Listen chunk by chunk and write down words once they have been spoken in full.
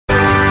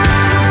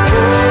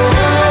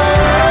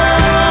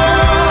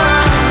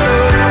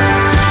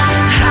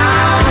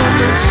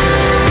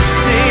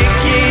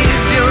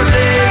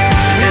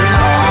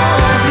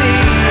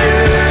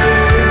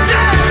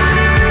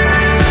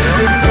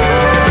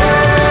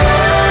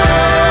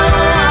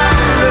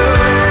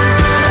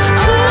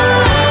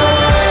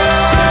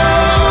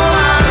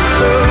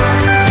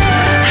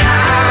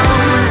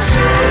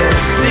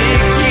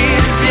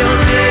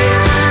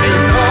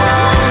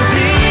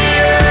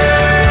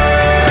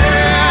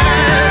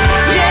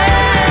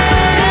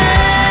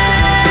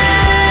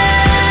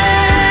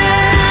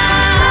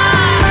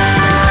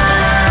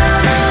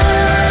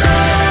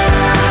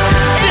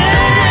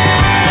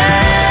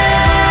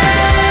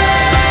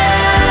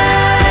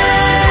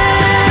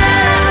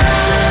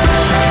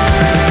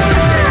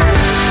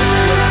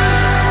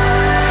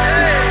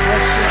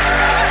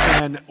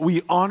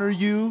honor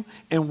you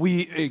and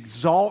we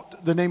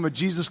exalt the name of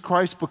Jesus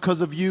Christ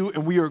because of you,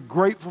 and we are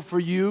grateful for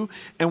you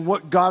and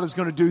what God is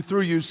going to do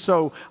through you.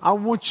 So I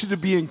want you to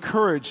be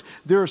encouraged.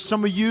 There are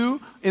some of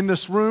you in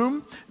this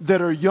room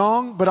that are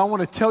young, but I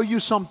want to tell you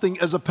something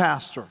as a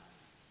pastor,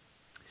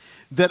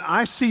 that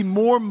I see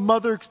more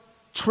mother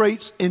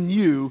traits in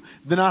you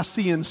than I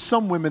see in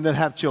some women that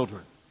have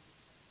children.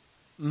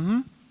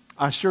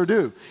 I sure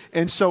do.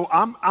 And so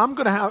I'm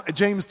going to have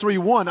James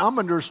 3:1. I'm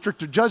under a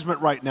stricter judgment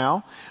right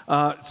now.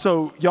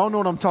 So y'all know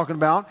what I'm talking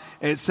about.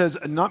 And it says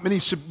not many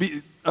should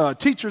be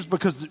teachers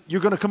because you're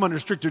going to come under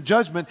stricter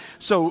judgment.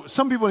 So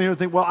some people in here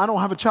think, well, I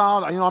don't have a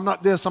child. I'm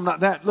not this, I'm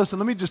not that. Listen,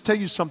 let me just tell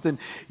you something.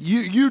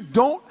 You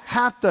don't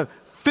have to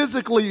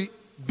physically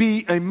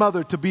be a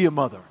mother to be a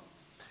mother.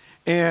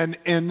 And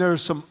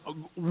there's some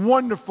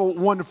wonderful,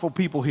 wonderful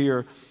people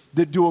here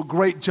that do a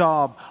great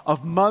job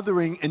of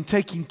mothering and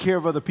taking care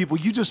of other people.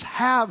 You just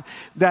have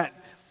that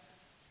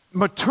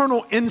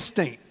maternal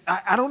instinct.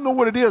 I don't know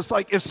what it is.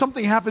 Like if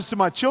something happens to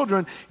my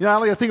children,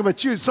 Ali, I think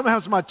about you. If something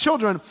happens to my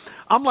children,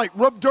 I'm like,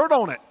 rub dirt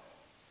on it.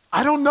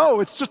 I don't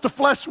know. It's just a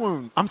flesh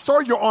wound. I'm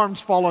sorry your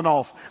arm's falling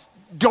off.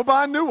 Go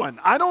buy a new one.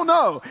 I don't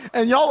know.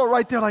 And y'all are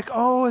right there like,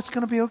 oh, it's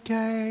going to be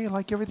okay.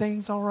 Like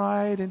everything's all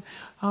right. And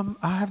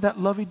I have that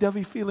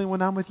lovey-dovey feeling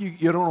when I'm with you.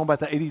 You don't know about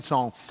the 80s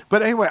song.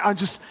 But anyway, I'm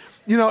just,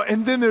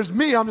 and then there's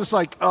me. I'm just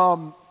like,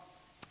 I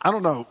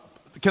don't know.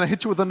 Can I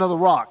hit you with another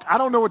rock? I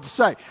don't know what to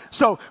say.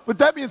 So with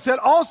that being said,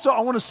 also I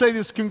want to say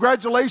this.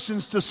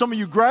 Congratulations to some of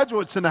you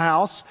graduates in the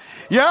house.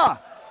 Yeah.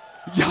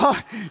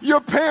 Your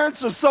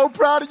parents are so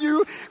proud of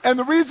you, and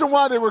the reason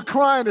why they were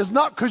crying is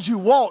not because you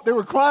walked. They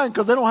were crying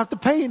because they don't have to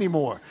pay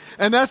anymore.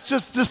 And that's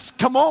just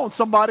come on,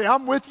 somebody.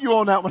 I'm with you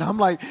on that one. I'm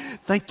like,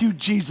 thank you,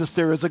 Jesus,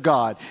 there is a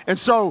God. And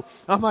so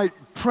I'm like,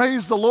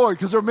 praise the Lord,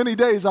 because there were many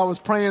days I was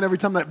praying every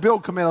time that bill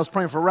come in. I was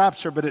praying for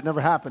rapture, but it never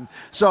happened.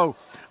 So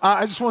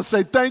I just want to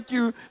say thank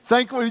you.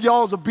 Thank you for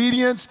y'all's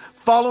obedience,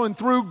 following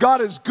through.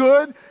 God is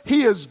good.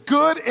 He is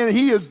good, and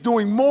He is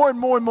doing more and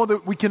more and more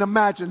than we can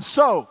imagine.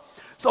 So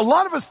a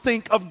lot of us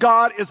think of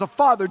God as a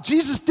father.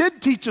 Jesus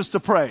did teach us to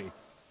pray.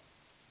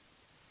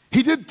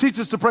 He did teach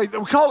us to pray.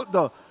 We call it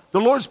the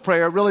Lord's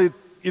Prayer. Really,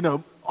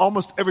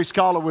 almost every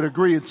scholar would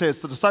agree and say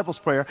it's the disciples'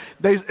 prayer.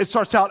 It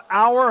starts out,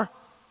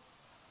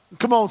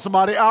 come on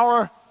somebody,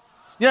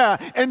 yeah.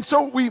 And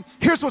so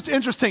here's what's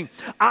interesting.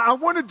 I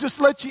want to just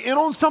let you in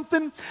on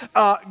something.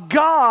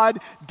 God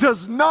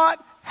does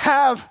not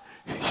have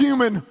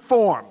human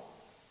form.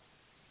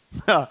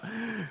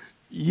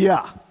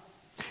 Yeah.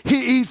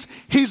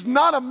 He's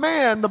not a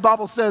man, the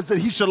Bible says, that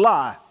he should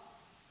lie.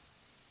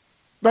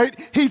 Right?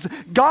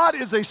 God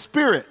is a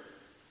spirit.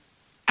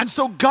 And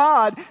so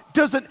God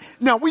doesn't,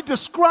 now we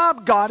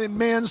describe God in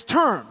man's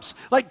terms.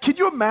 Like, can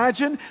you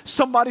imagine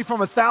somebody from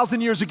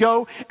 1,000 years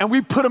ago and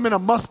we put him in a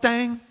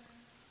Mustang?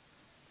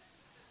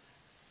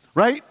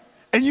 Right?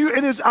 And you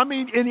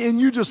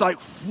just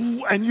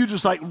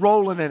like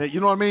rolling in it,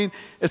 you know what I mean?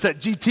 It's that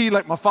GT,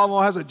 like my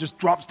father-in-law has, it just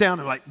drops down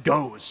and like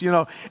goes,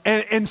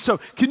 And so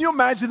can you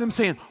imagine them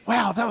saying,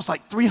 wow, that was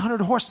like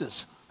 300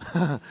 horses,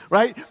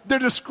 right? They're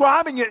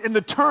describing it in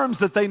the terms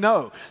that they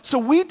know. So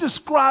we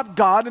describe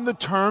God in the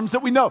terms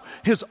that we know.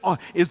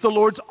 Is the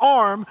Lord's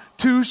arm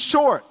too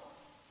short?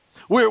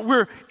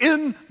 We're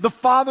in the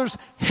Father's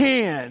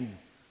hand.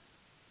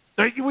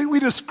 We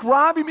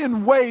describe him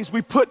in ways,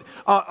 we put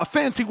a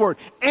fancy word,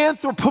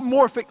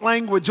 anthropomorphic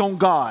language on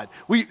God.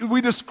 We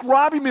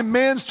describe him in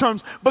man's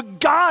terms, but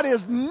God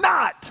is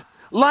not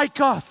like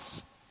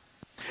us.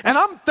 And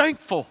I'm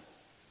thankful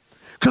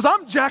because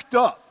I'm jacked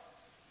up.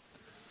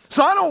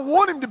 So I don't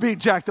want him to be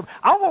jacked up.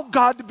 I want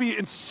God to be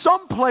in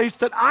some place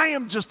that I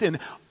am just in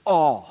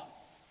awe.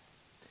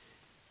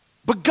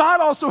 But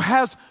God also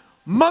has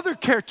mother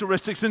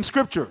characteristics in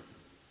Scripture.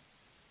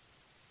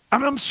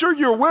 I'm sure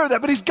you're aware of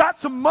that, but he's got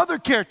some mother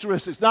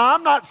characteristics. Now,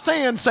 I'm not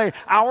saying, say,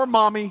 our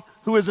mommy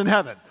who is in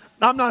heaven.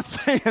 I'm not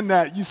saying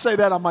that. You say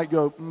that, I might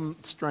go,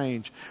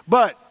 strange.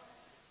 But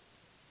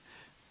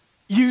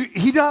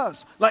he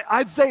does. Like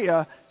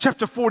Isaiah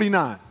chapter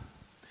 49.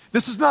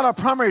 This is not our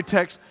primary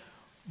text,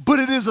 but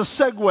it is a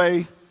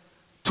segue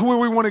to where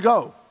we want to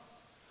go.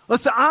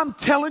 Listen, I am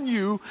telling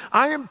you,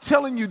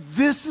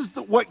 this is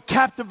what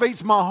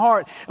captivates my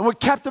heart and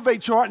what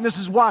captivates your heart. And this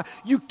is why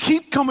you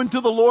keep coming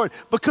to the Lord,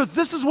 because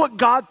this is what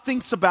God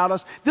thinks about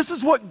us. This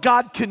is what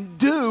God can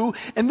do.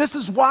 And this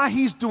is why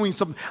he's doing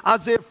something.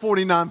 Isaiah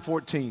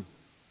 49:14.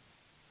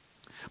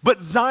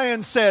 But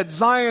Zion said,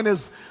 Zion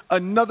is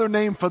another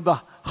name for the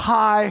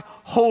high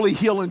holy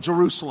hill in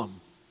Jerusalem.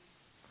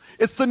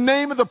 It's the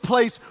name of the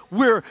place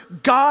where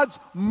God's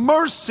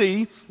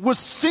mercy was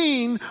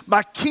seen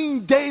by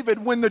King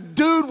David when the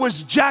dude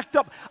was jacked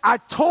up. I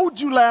told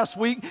you last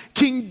week,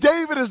 King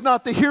David is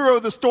not the hero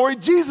of the story,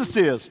 Jesus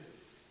is.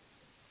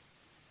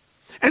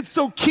 And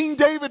so King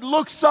David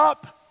looks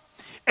up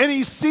and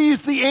he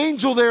sees the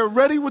angel there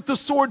ready with the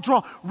sword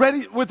drawn,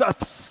 ready with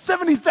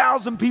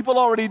 70,000 people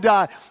already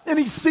died. And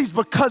he sees,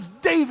 because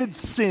David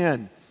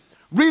sinned.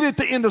 Read at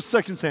the end of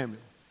 2 Samuel.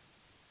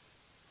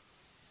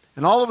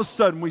 And all of a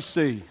sudden we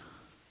see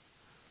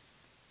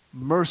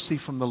mercy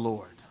from the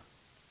Lord.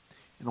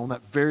 And on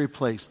that very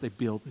place, they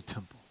build the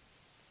temple.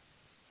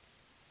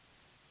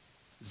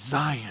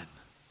 Zion.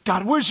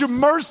 God, where's your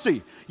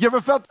mercy? You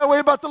ever felt that way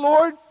about the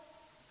Lord?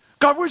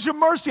 God, where's your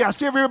mercy? I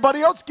see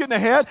everybody else getting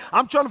ahead.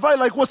 I'm trying to fight,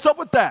 like, what's up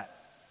with that?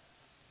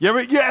 You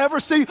ever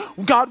see,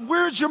 God,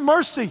 where's your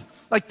mercy?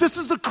 Like, this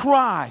is the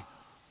cry.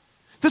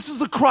 This is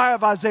the cry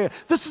of Isaiah.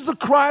 This is the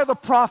cry of the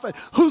prophet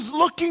who's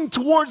looking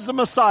towards the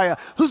Messiah,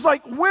 who's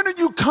like, when are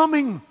you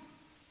coming?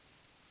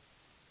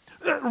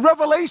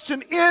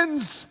 Revelation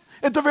ends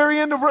at the very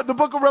end of the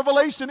book of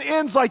Revelation,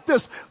 ends like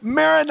this: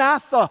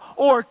 Maranatha,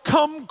 or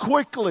come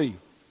quickly.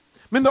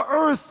 I mean, the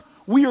earth,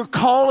 we are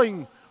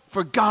calling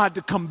for God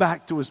to come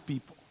back to his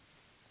people.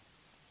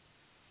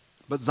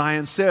 But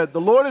Zion said, the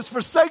Lord has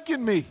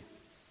forsaken me,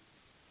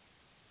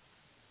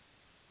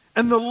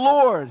 and the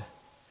Lord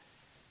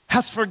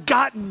has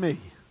forgotten me.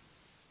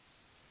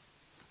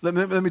 Let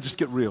me just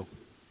get real.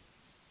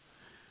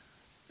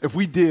 If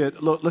we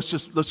did, look, let's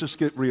just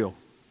get real.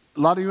 A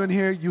lot of you in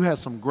here, you had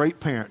some great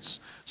parents.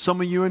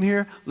 Some of you in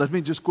here, let me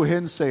just go ahead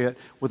and say it,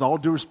 with all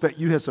due respect,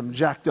 you had some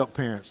jacked up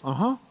parents.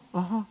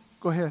 Go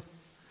ahead.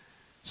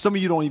 Some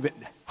of you don't even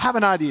have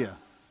an idea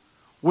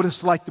what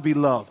it's like to be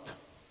loved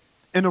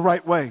in the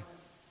right way.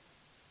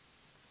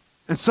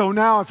 And so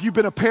now, if you've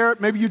been a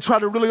parent, maybe you try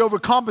to really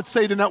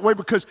overcompensate in that way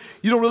because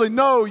you don't really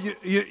know.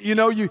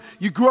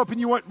 You grew up and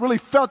you weren't really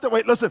felt that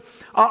way. Listen,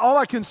 all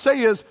I can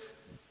say is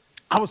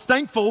I was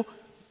thankful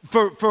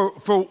for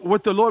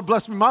what the Lord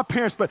blessed me, my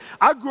parents, but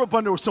I grew up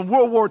under some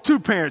World War II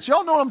parents.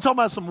 Y'all know what I'm talking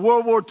about, some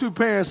World War II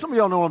parents. Some of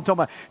y'all know what I'm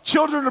talking about.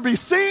 Children to be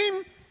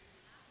seen.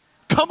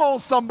 Come on,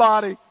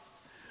 somebody.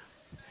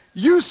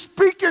 You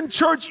speak in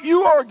church,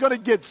 you are going to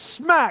get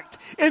smacked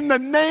in the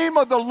name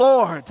of the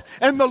Lord.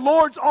 And the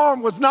Lord's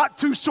arm was not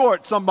too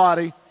short,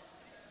 somebody.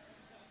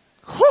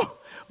 Whew.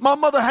 My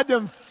mother had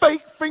them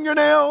fake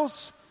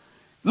fingernails.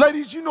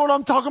 Ladies, you know what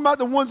I'm talking about,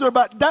 the ones that are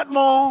about that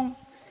long.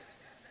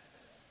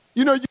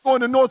 You know, you go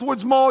in the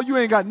Northwoods Mall, you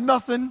ain't got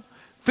nothing.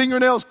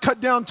 Fingernails cut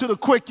down to the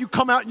quick. You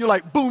come out and you're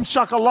like, boom,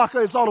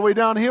 shakalaka. It's all the way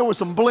down here with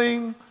some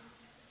bling.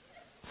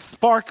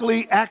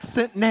 Sparkly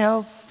accent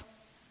nails.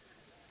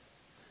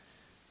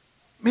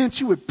 Man,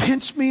 she would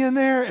pinch me in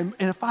there, and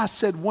if I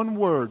said one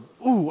word,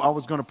 I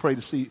was going to pray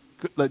to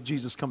let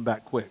Jesus come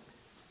back quick.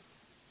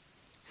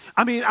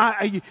 I mean,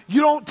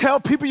 you don't tell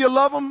people you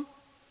love them,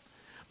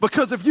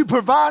 because if you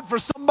provide for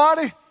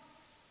somebody,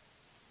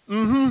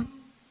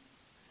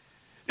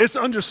 it's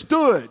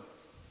understood.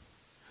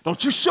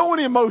 Don't you show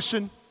any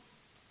emotion.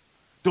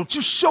 Don't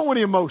you show any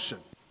emotion.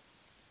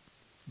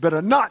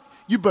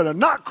 You better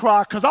not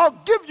cry, because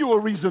I'll give you a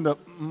reason to,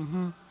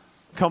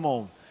 Come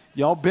on.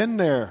 Y'all been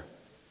there.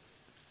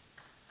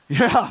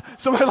 Yeah,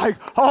 somebody like,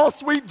 oh,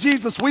 sweet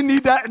Jesus, we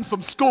need that in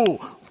some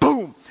school.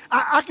 Boom.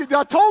 I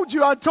told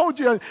you,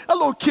 a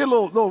little kid,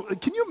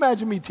 can you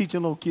imagine me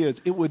teaching little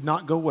kids? It would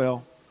not go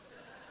well.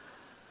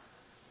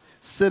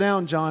 Sit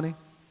down, Johnny.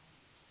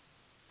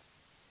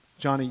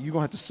 Johnny, you're going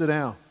to have to sit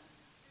down.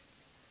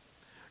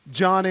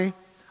 Johnny,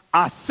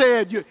 I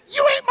said, you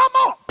ain't my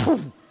mom.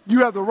 Boom. You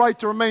have the right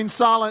to remain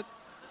silent.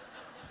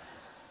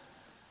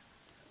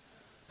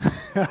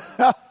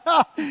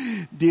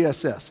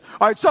 DSS.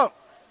 All right, so.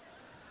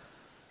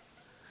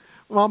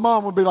 My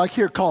mom would be like,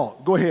 here, call.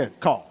 Go ahead,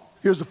 call.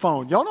 Here's the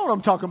phone. Y'all know what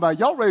I'm talking about.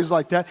 Y'all raised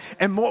like that.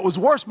 And what was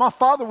worse, my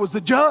father was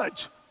the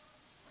judge.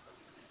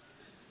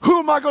 Who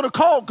am I going to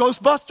call?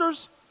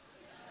 Ghostbusters?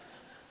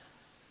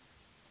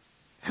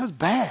 It was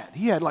bad.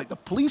 He had like the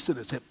police in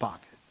his hip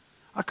pocket.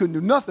 I couldn't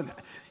do nothing.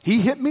 He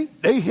hit me.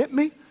 They hit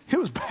me. It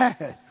was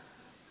bad.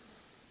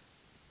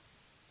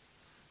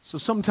 So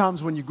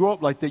sometimes when you grow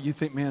up like that, you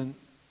think, man,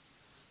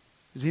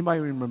 does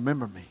anybody even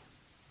remember me?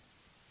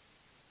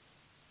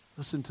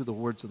 Listen to the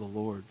words of the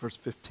Lord, verse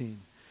 15.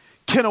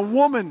 Can a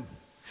woman,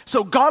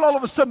 so God all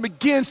of a sudden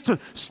begins to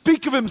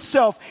speak of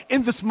himself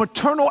in this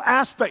maternal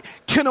aspect.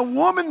 Can a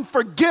woman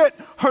forget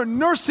her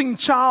nursing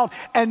child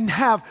and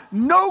have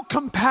no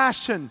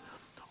compassion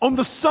on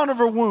the son of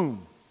her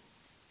womb?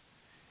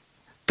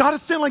 God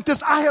is saying like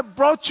this, I have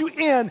brought you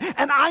in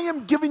and I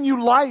am giving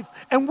you life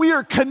and we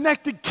are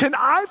connected. Can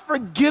I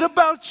forget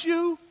about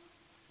you?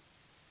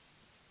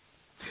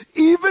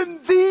 Even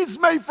these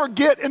may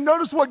forget. And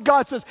notice what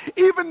God says.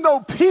 Even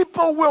though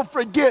people will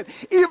forget,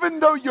 even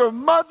though your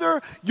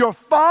mother, your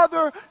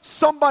father,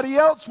 somebody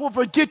else will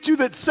forget you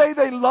that say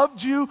they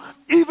loved you,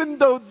 even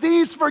though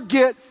these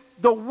forget,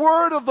 the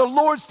word of the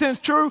Lord stands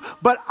true.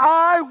 But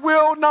I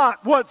will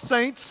not. What,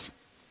 saints?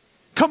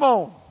 Come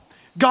on.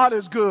 God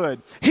is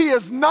good. He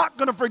is not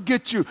going to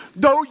forget you.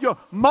 Though your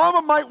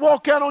mama might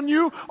walk out on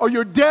you, or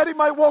your daddy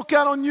might walk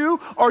out on you,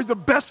 or the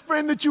best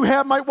friend that you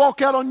have might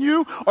walk out on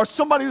you, or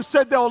somebody who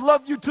said they'll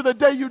love you to the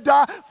day you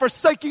die,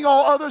 forsaking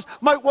all others,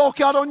 might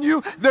walk out on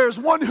you. There's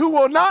one who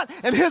will not,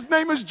 and his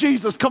name is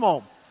Jesus. Come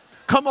on.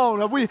 Come on.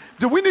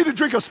 Do we need to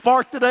drink a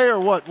Spark today, or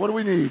what? What do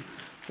we need?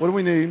 What do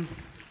we need?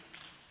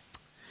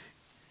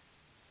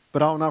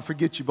 But I will not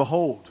forget you.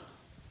 Behold.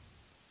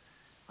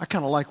 I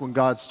kind of like when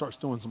God starts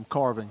doing some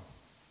carving.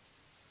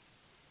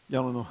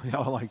 Y'all don't know,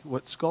 y'all like,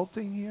 what,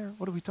 sculpting here?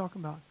 What are we talking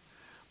about?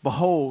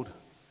 Behold,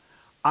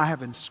 I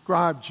have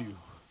inscribed you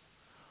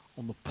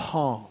on the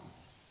palm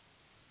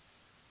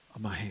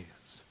of my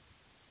hands.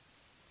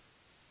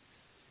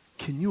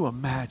 Can you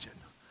imagine?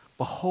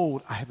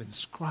 Behold, I have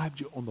inscribed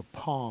you on the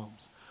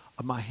palms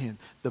of my hand.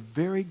 The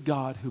very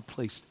God who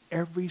placed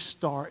every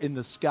star in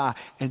the sky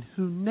and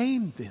who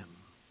named them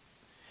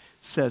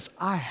says,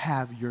 I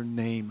have your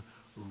name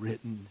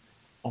written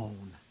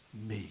on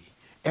me.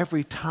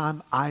 Every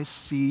time I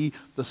see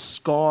the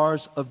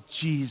scars of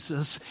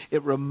Jesus,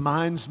 it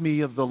reminds me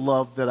of the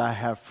love that I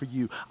have for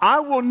you. I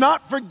will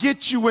not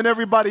forget you when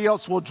everybody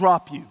else will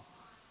drop you.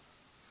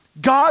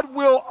 God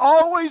will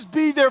always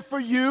be there for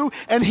you,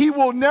 and he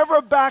will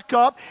never back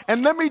up.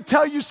 And let me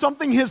tell you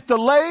something, his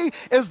delay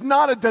is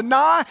not a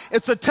deny,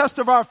 it's a test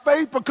of our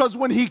faith, because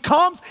when he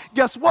comes,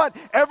 guess what?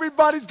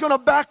 Everybody's going to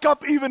back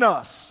up, even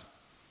us.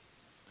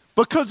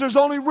 Because there's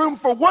only room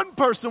for one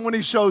person when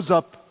he shows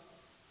up.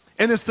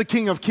 And it's the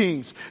King of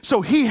Kings.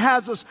 So he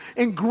has us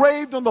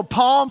engraved on the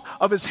palms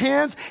of his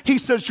hands. He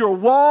says your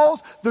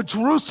walls, the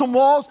Jerusalem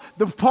walls,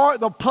 the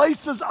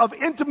places of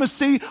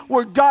intimacy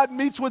where God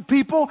meets with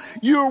people,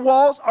 your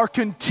walls are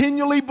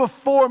continually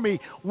before me.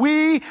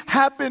 We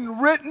have been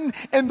written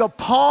in the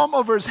palm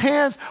of his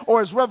hands,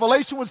 or as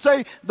Revelation would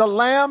say, the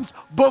Lamb's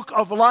book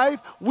of life.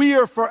 We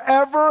are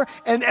forever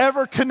and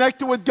ever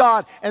connected with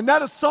God. And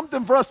that is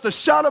something for us to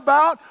shout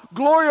about,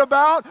 glory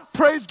about,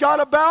 praise God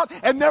about,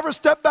 and never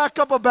step back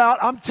up about.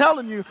 I'm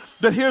telling you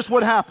that here's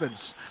what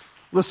happens.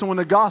 Listen, when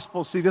the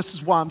gospel, see, this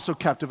is why I'm so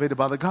captivated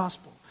by the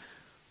gospel.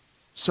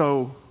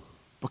 So,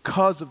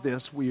 because of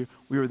this, we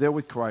are there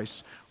with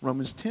Christ.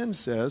 Romans 10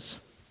 says,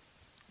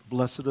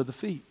 blessed are the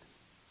feet.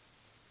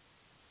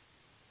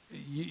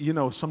 You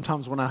know,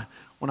 sometimes when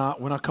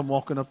I come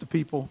walking up to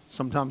people,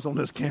 sometimes on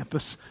this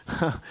campus,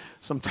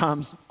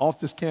 sometimes off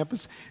this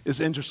campus,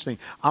 it's interesting.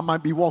 I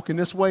might be walking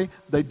this way,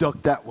 they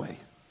duck that way.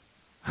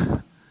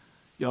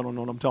 Y'all don't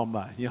know what I'm talking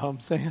about. You know what I'm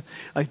saying?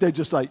 Like they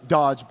just like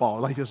dodgeball.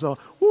 Like it's all,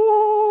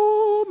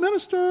 woo,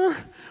 minister,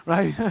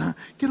 right?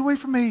 Get away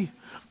from me,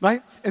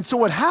 right? And so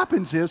what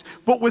happens is,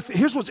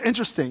 here's what's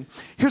interesting.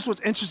 Here's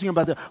what's interesting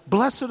about that.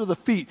 Blessed are the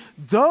feet.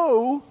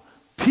 Though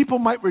people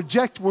might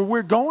reject where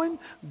we're going,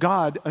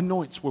 God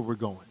anoints where we're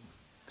going.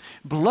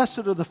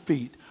 Blessed are the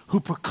feet who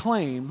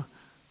proclaim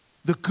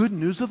the good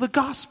news of the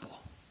gospel.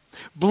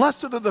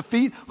 Blessed are the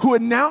feet who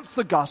announce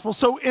the gospel.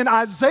 So in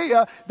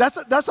Isaiah,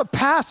 that's a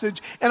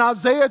passage in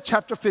Isaiah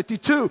chapter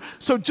 52.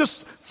 So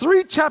just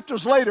 3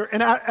 chapters later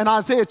in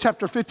Isaiah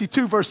chapter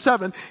 52 verse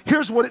 7,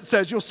 here's what it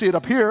says. You'll see it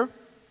up here.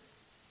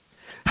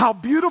 How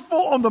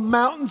beautiful on the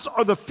mountains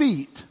are the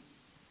feet.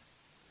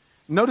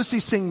 Notice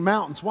he's saying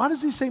mountains. Why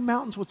does he say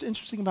mountains? What's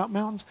interesting about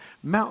mountains?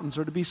 Mountains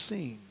are to be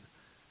seen.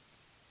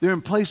 They're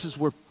in places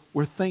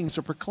where things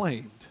are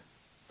proclaimed.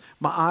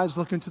 My eyes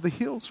look into the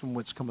hills from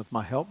whence cometh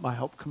my help. My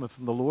help cometh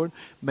from the Lord,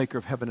 maker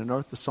of heaven and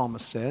earth, the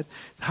psalmist said.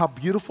 How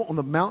beautiful on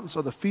the mountains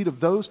are the feet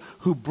of those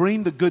who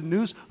bring the good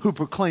news, who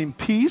proclaim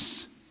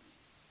peace,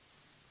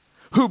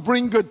 who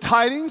bring good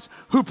tidings,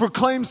 who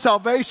proclaim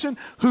salvation,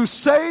 who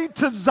say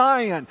to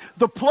Zion,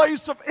 the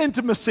place of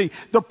intimacy,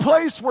 the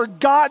place where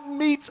God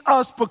meets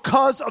us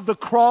because of the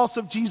cross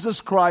of Jesus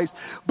Christ.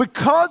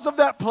 Because of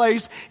that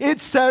place, it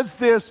says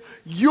this,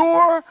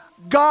 your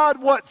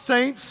God, what,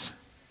 saints?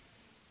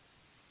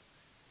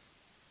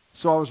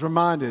 So I was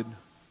reminded,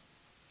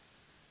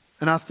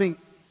 and I think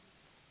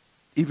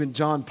even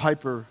John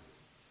Piper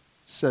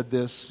said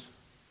this,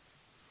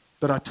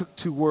 but I took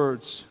 2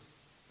 words,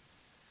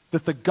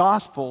 that the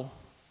gospel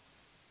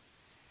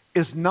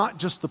is not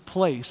just the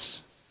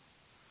place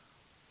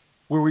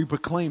where we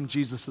proclaim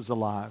Jesus is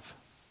alive.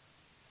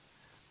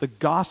 The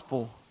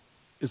gospel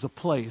is a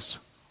place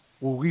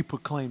where we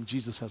proclaim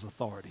Jesus has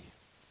authority.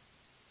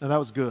 Now that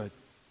was good,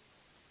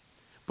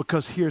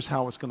 because here's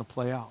how it's going to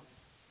play out.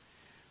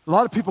 A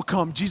lot of people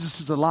come,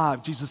 Jesus is alive,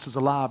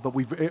 but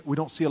we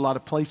don't see a lot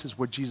of places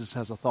where Jesus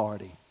has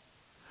authority.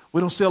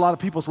 We don't see a lot of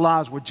people's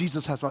lives where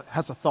Jesus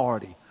has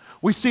authority.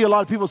 We see a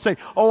lot of people say,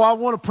 oh, I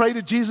want to pray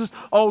to Jesus.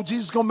 Oh,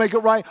 Jesus is going to make it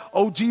right.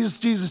 Oh,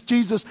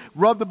 Jesus.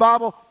 Rub the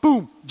Bible.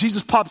 Boom.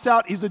 Jesus pops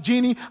out. He's a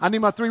genie. I need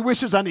my 3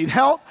 wishes. I need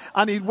health.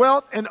 I need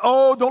wealth. And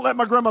oh, don't let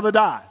my grandmother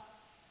die.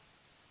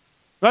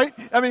 Right?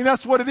 I mean,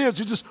 that's what it is.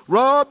 You just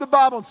rub the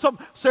Bible and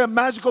say a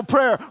magical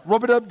prayer.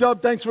 Rub it up,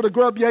 dub, thanks for the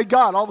grub, yay,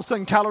 God. All of a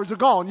sudden, calories are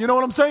gone. You know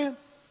what I'm saying?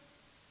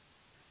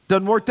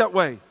 Doesn't work that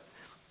way.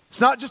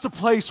 It's not just a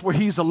place where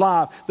he's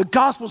alive. The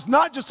gospel is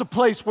not just a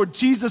place where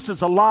Jesus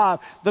is alive.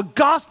 The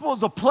gospel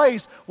is a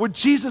place where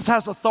Jesus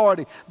has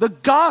authority. The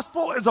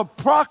gospel is a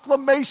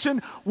proclamation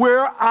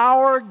where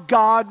our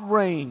God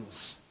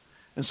reigns.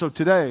 And so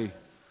today,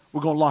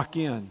 we're going to lock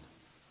in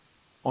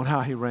on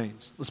how he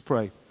reigns. Let's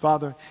pray.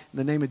 Father, in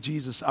the name of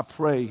Jesus, I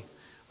pray.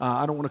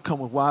 I don't want to come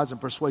with wise and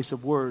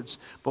persuasive words,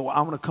 but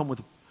I want to come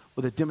with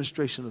a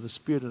demonstration of the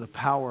Spirit and the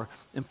power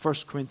in 1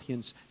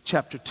 Corinthians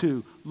chapter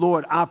 2.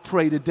 Lord, I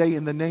pray today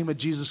in the name of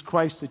Jesus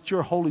Christ that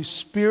your Holy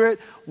Spirit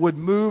would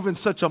move in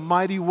such a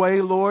mighty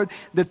way, Lord,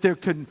 that there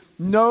could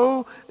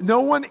no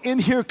one in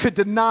here could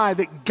deny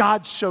that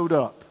God showed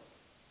up.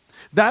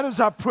 That is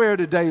our prayer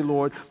today,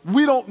 Lord.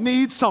 We don't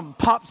need some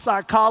pop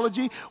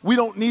psychology. We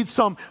don't need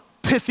some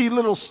pithy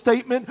little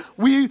statement.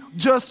 We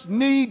just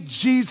need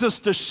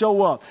Jesus to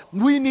show up.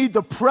 We need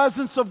the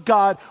presence of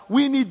God.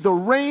 We need the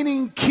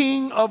reigning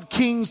King of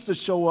Kings to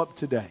show up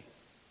today.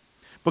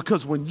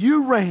 Because when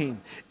you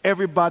reign,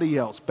 everybody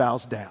else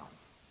bows down.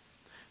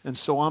 And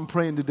so I'm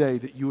praying today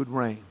that you would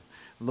reign.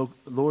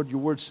 Lord, your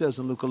word says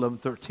in Luke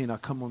 11:13, I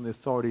come on the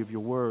authority of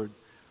your word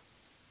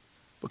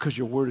because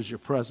your word is your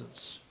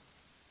presence.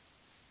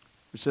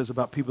 It says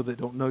about people that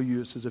don't know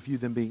you, it says if you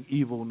then being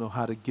evil know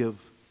how to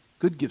give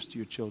good gifts to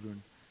your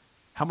children,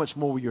 how much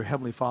more will your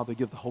Heavenly Father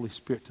give the Holy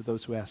Spirit to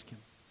those who ask him?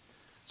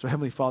 So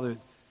Heavenly Father,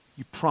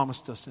 you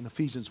promised us in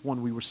Ephesians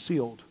 1 we were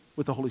sealed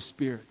with the Holy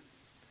Spirit.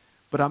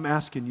 But I'm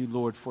asking you,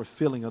 Lord, for a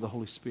filling of the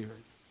Holy Spirit.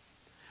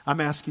 I'm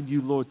asking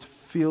you, Lord, to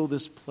fill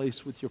this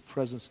place with your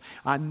presence.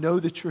 I know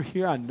that you're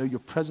here. I know your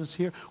presence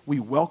here. We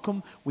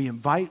welcome, we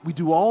invite, we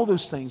do all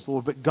those things,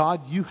 Lord. But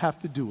God, you have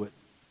to do it.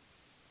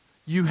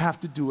 You have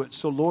to do it.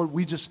 So, Lord,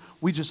 we just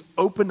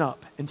open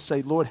up and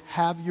say, Lord,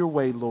 have your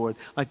way, Lord.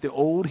 Like the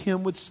old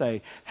hymn would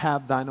say,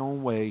 have thine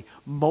own way.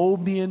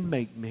 Mold me and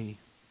make me.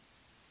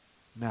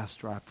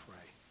 Master, I pray.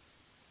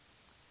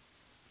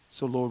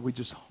 So, Lord, we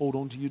just hold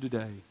on to you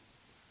today.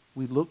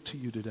 We look to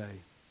you today.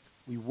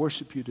 We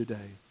worship you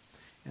today.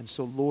 And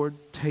so, Lord,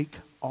 take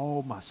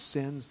all my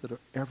sins that are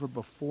ever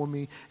before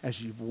me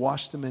as you've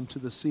washed them into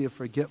the sea of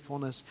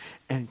forgetfulness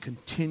and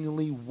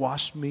continually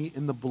wash me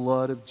in the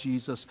blood of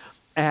Jesus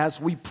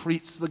as we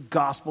preach the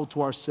gospel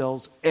to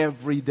ourselves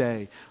every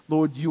day.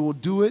 Lord, you will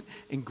do it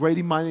in great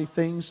and mighty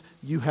things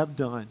you have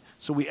done.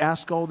 So we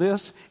ask all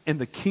this in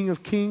the King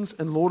of Kings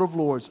and Lord of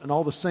Lords. And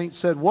all the saints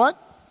said what?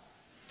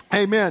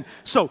 Amen.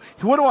 So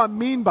what do I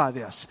mean by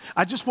this?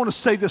 I just want to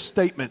say this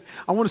statement.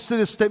 I want to say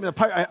this statement.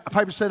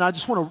 Piper said, I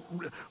just want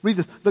to read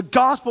this. The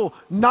gospel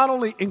not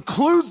only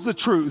includes the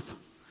truth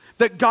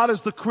that God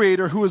is the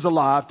creator who is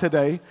alive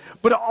today,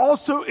 but it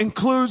also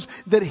includes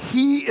that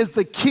he is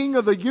the king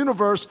of the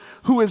universe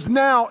who is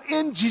now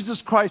in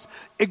Jesus Christ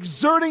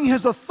exerting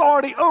his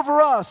authority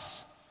over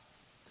us.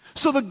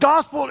 So the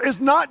gospel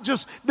is not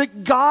just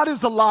that God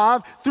is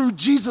alive through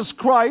Jesus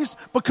Christ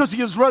because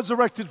he is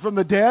resurrected from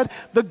the dead.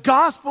 The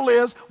gospel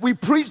is we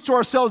preach to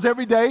ourselves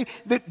every day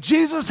that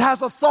Jesus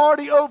has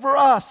authority over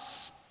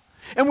us.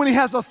 And when he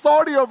has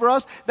authority over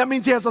us, that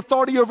means he has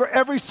authority over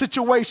every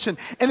situation.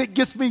 And it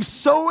gets me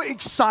so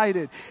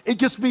excited. It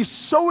gets me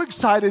so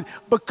excited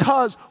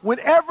because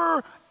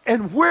whenever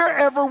and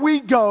wherever we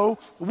go,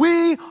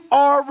 we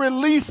are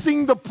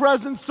releasing the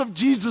presence of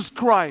Jesus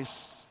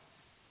Christ.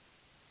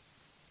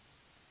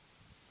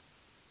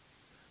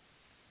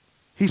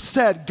 He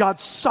said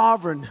God's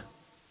sovereign,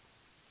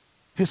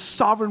 his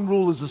sovereign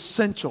rule is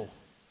essential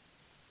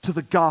to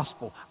the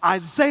gospel.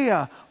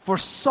 Isaiah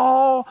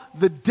foresaw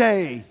the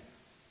day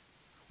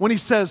when he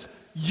says,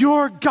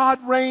 your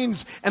God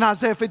reigns in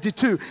Isaiah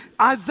 52.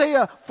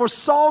 Isaiah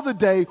foresaw the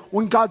day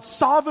when God's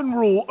sovereign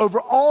rule over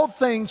all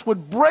things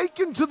would break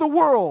into the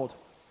world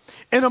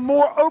in a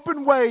more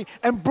open way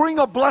and bring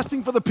a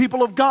blessing for the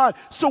people of God.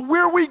 So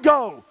where we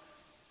go,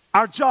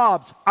 our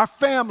jobs, our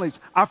families,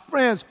 our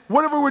friends,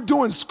 whatever we're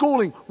doing,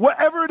 schooling,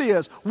 whatever it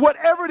is,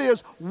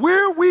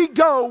 where we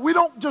go, we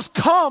don't just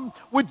come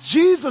with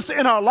Jesus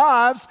in our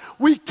lives,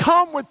 we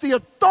come with the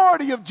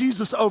authority of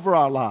Jesus over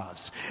our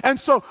lives. And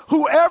so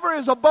whoever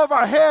is above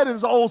our head,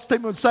 as the old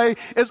statement would say,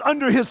 is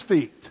under his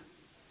feet.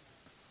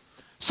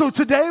 So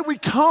today we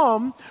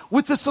come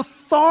with this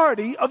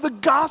authority of the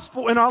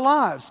gospel in our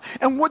lives.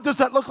 And what does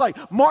that look like?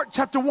 Mark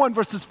chapter 1,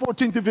 verses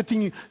 14 through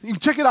 15. You can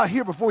check it out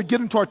here before we get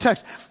into our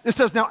text. It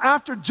says, now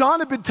after John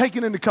had been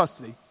taken into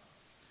custody,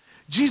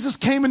 Jesus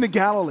came into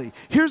Galilee.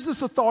 Here's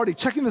this authority.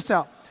 Checking this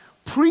out.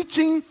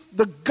 Preaching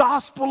the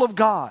gospel of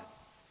God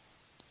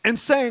and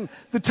saying,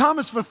 the time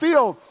is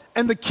fulfilled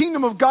and the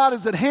kingdom of God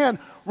is at hand.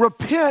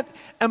 Repent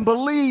and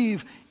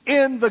believe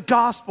in the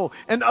gospel.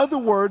 In other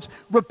words,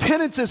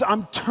 repentance is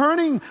I'm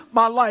turning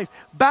my life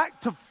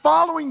back to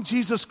following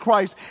Jesus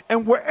Christ,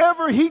 and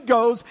wherever he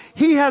goes,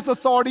 he has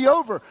authority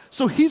over.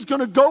 So he's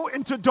going to go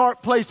into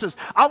dark places.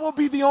 I will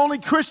be the only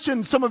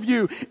Christian, some of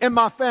you, in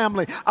my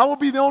family. I will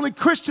be the only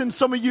Christian,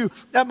 some of you,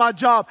 at my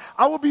job.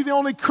 I will be the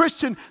only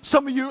Christian,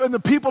 some of you, and the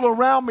people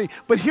around me.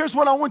 But here's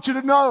what I want you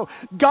to know.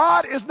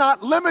 God is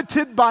not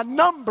limited by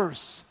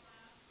numbers.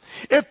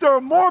 If there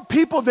are more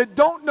people that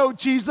don't know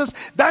Jesus,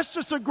 that's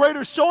just a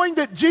greater showing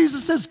that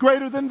Jesus is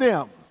greater than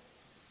them.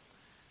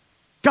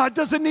 God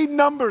doesn't need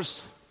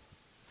numbers.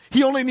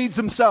 He only needs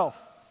himself.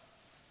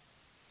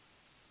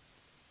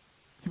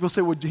 People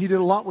say, well, he did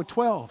a lot with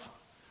 12.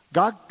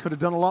 God could have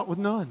done a lot with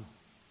none.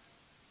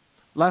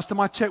 Last time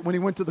I checked, when he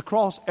went to the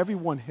cross,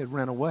 everyone had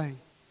ran away.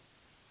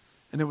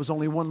 And there was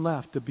only one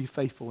left to be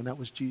faithful, and that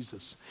was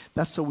Jesus.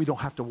 That's so we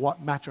don't have to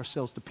match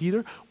ourselves to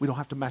Peter. We don't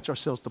have to match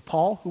ourselves to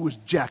Paul, who was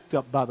jacked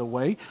up, by the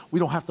way. We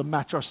don't have to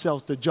match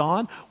ourselves to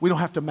John. We don't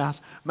have to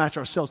match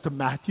ourselves to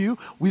Matthew.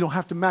 We don't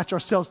have to match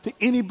ourselves to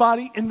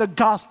anybody in the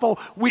gospel.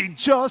 We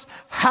just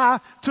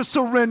have to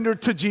surrender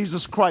to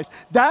Jesus Christ.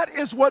 That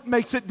is what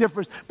makes it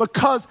different,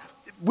 because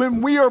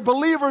when we are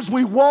believers,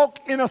 we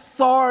walk in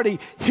authority,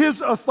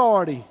 His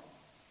authority.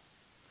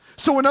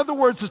 So in other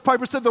words, as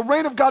Piper said, the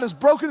reign of God is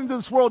broken into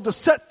this world to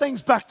set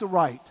things back to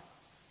right.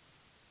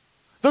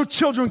 Though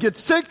children get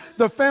sick,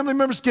 their family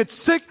members get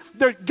sick,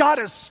 God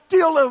is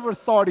still over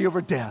authority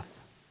over death.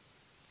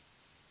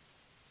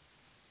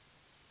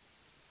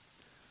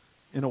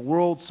 In a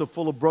world so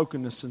full of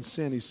brokenness and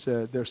sin, he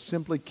said, there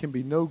simply can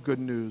be no good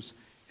news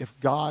if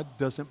God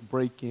doesn't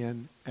break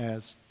in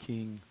as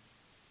King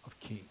of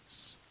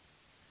Kings.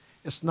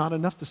 It's not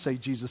enough to say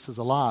Jesus is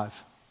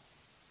alive.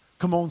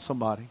 Come on,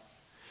 somebody.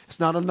 It's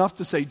not enough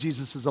to say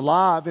Jesus is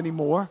alive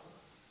anymore.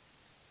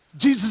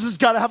 Jesus has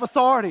got to have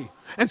authority.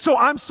 And so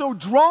I'm so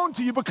drawn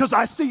to you because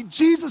I see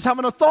Jesus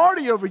having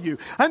authority over you.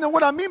 And then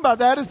what I mean by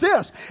that is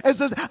this.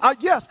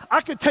 Yes,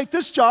 I could take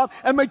this job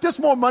and make this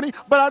more money,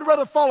 but I'd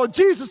rather follow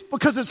Jesus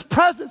because His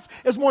presence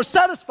is more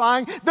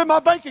satisfying than my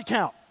bank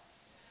account.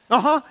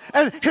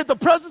 And the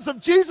presence of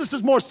Jesus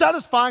is more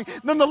satisfying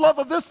than the love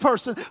of this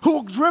person who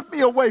will drip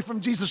me away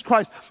from Jesus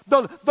Christ.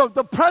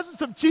 The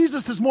presence of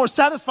Jesus is more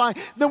satisfying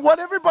than what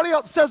everybody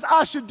else says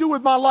I should do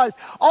with my life.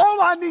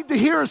 All I need to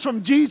hear is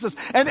from Jesus,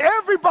 and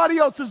everybody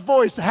else's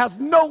voice has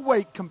no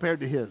weight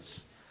compared to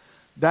His.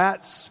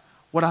 That's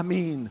what I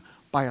mean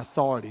by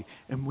authority.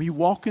 And we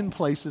walk in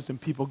places and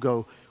people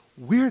go,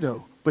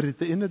 weirdo. But at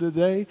the end of the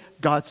day,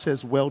 God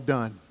says, well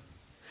done.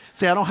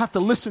 See, I don't have to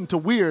listen to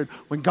weird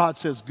when God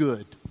says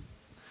good.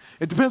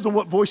 It depends on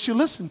what voice you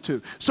listen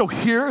to. So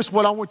here's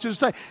what I want you to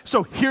say.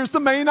 So here's the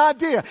main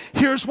idea.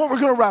 Here's what we're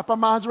going to wrap our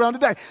minds around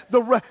today.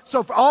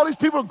 So for all these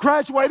people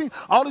graduating,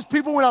 all these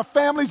people with our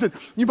families, and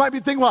you might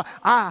be thinking, well,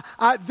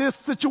 this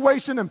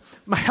situation and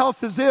my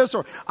health is this,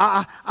 or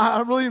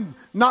I really am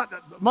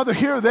not mother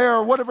here or there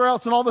or whatever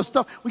else and all this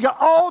stuff. We got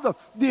all the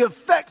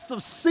effects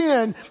of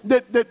sin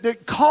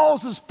that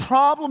causes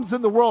problems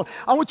in the world.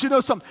 I want you to know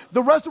something.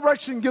 The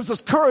resurrection gives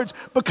us courage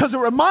because it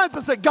reminds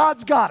us that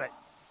God's got it.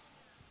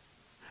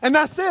 And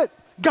that's it.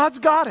 God's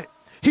got it.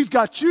 He's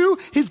got you.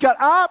 He's got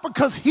I,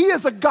 because He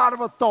is a God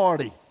of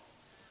authority.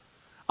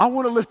 I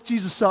want to lift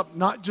Jesus up,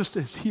 not just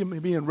as Him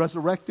being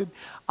resurrected.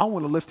 I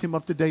want to lift Him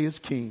up today as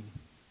King.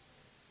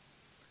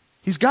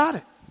 He's got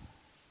it.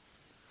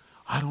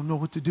 I don't know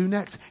what to do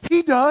next.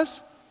 He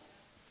does.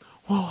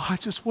 Well,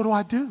 what do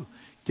I do?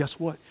 Guess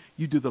what?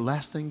 You do the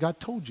last thing God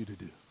told you to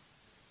do.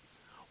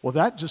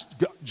 Well,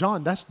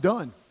 John, that's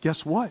done.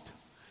 Guess what?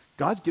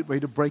 God's getting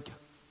ready to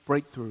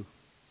break through.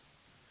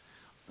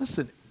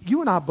 Listen,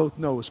 you and I both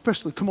know,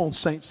 especially, come on,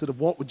 saints that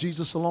have walked with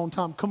Jesus a long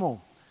time, come on.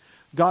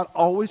 God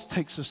always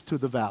takes us to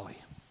the valley.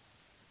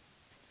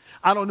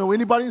 I don't know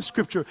anybody in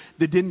Scripture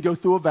that didn't go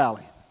through a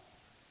valley.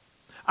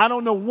 I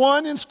don't know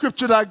one in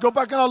Scripture that I go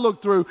back and I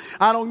look through.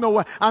 I don't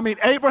know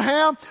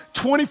Abraham,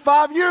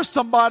 25 years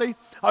somebody,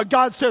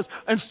 God says,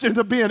 instead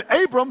of being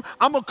Abram,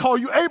 I'm going to call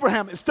you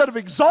Abraham. Instead of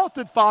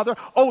exalted father,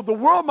 the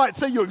world might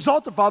say you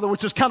exalted father,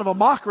 which is kind of a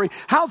mockery.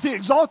 How's He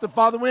exalted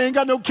father when He ain't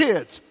got no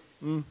kids?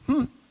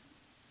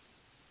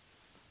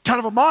 Kind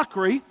of a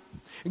mockery.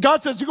 And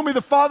God says, you're going to be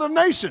the father of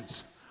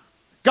nations.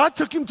 God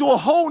took him to a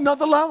whole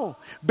nother level,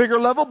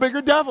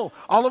 bigger devil.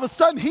 All of a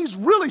sudden, he's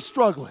really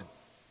struggling.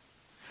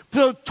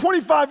 For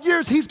 25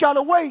 years, he's got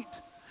to wait.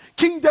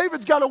 King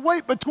David's got to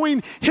wait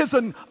between his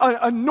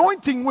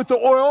anointing with the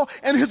oil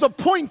and his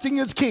appointing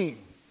as king.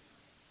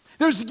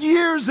 There's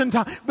years in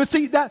time. But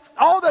see,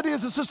 all that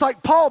is, it's just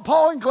like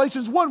Paul in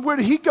Galatians 1, where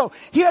did he go?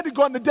 He had to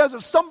go in the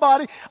desert.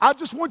 Somebody, I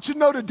just want you to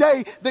know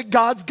today that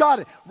God's got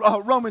it.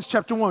 Romans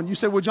chapter 1. You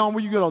say, well, John,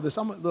 where you get all this?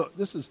 Look,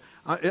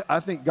 I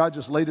think God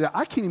just laid it out.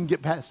 I can't even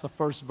get past the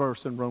first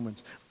verse in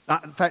Romans.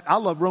 In fact, I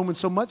love Romans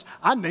so much,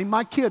 I named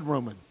my kid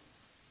Roman.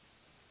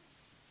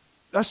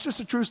 That's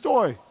just a true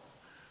story.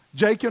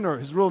 Jacob, or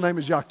his real name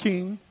is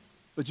Joachim,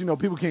 but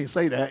people can't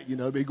say that.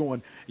 They're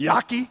going,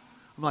 Yaki.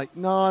 I'm like,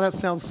 no, that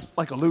sounds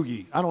like a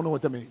loogie. I don't know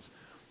what that means,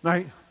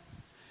 right?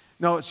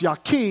 No, it's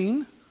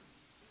Joachim,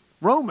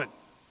 Roman.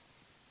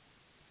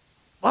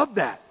 Love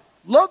that.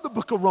 Love the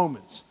book of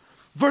Romans.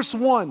 Verse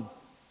 1,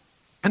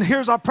 and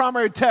here's our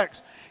primary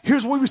text.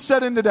 Here's what we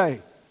set in today.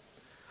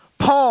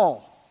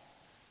 Paul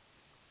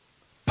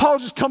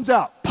just comes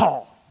out.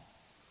 Paul.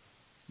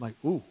 I'm like,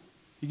 ooh,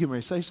 you getting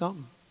ready to say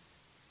something?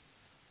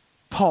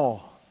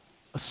 Paul,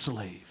 a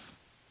slave.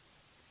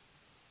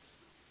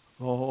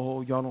 Oh,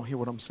 y'all don't hear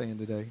what I'm saying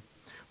today.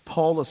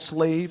 Paul, a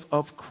slave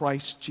of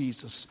Christ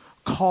Jesus,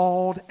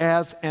 called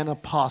as an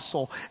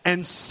apostle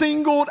and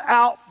singled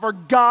out for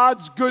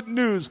God's good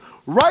news.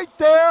 Right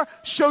there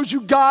shows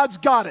you God's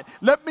got it.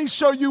 Let me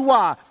show you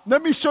why.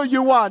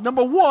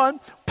 Number one,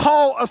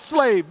 Paul, a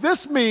slave.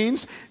 This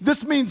means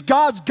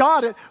God's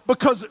got it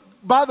because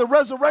by the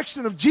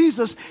resurrection of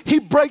Jesus, He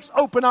breaks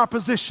open our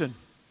position.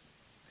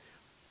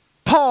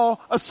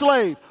 Paul, a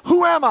slave.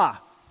 Who am I?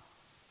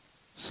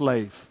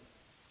 Slave.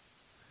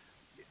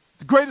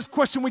 The greatest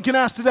question we can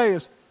ask today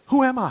is,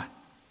 who am I?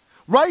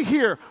 Right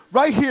here,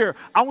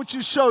 I want you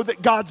to show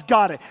that God's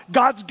got it.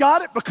 God's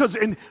got it because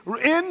in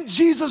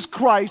Jesus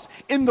Christ,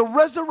 in the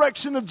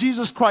resurrection of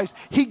Jesus Christ,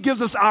 he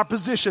gives us our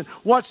position.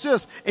 Watch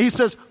this. He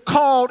says,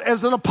 called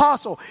as an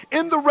apostle.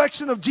 In the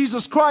resurrection of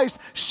Jesus Christ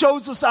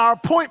shows us our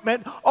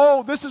appointment.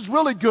 Oh, this is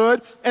really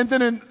good. And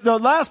then in the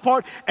last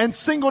part, and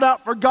singled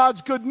out for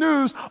God's good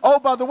news. Oh,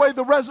 by the way,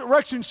 the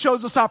resurrection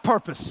shows us our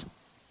purpose.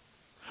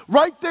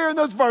 Right there in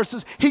those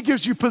verses, he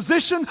gives you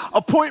position,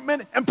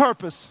 appointment, and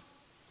purpose.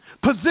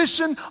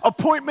 Position,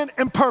 appointment,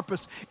 and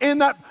purpose. In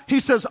that, he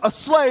says, a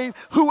slave,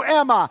 who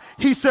am I?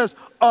 He says,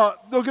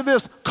 look at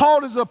this,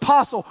 called as an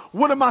apostle,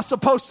 what am I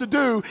supposed to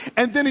do?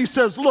 And then he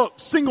says, look,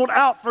 singled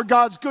out for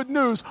God's good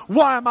news,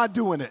 why am I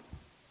doing it?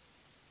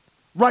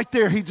 Right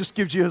there, he just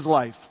gives you his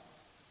life.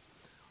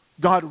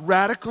 God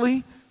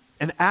radically,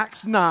 in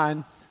Acts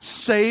 9,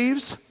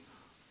 saves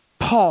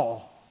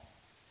Paul,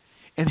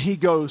 and he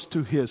goes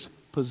to his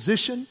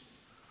position,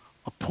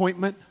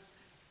 appointment,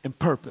 and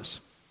purpose.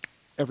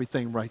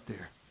 Everything right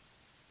there.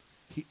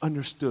 He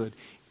understood.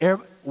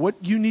 What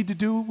you need to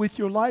do with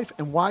your life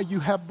and why you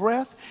have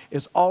breath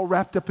is all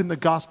wrapped up in the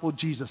gospel of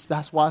Jesus.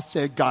 That's why I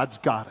said God's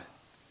got it.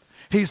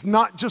 He's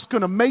not just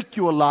going to make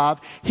you alive.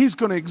 He's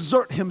going to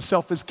exert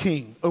himself as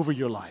king over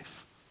your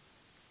life.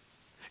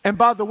 And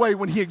by the way,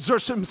 when he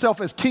exerts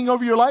himself as king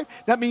over your life,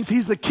 that means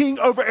he's the king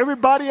over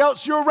everybody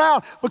else you're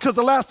around. Because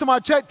the last time I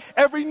checked,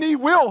 every knee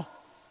will.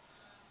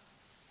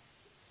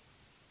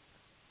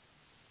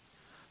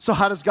 So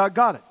how does God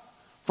got it?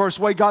 First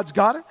way God's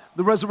got it,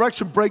 the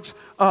resurrection breaks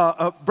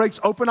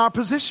open our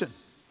position.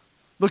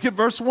 Look at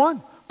verse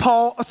 1.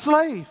 Paul, a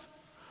slave.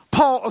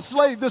 Paul, a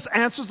slave. This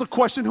answers the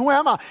question, who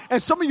am I?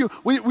 And some of you,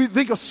 we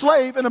think of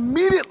slave, and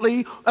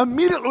immediately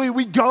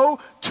we go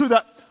to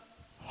the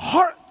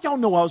heart. Y'all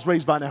know I was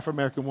raised by an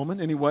Afro-American woman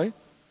anyway.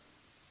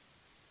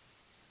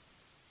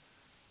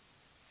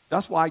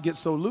 That's why I get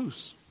so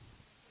loose.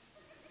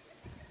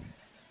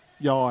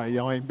 Y'all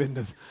ain't been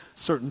to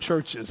certain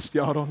churches.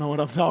 Y'all don't know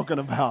what I'm talking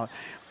about.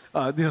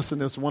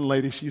 This one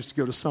lady, she used to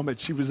go to Summit.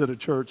 She was at a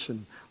church,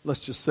 and let's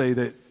just say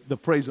that the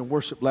praise and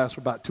worship lasts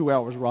for about 2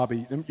 hours,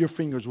 Robbie. Your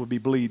fingers would be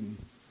bleeding.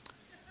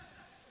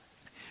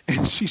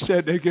 And she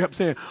said, they kept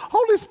saying,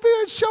 Holy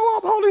Spirit, show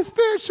up, Holy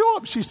Spirit, show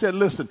up. She said,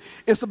 listen,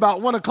 it's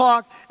about 1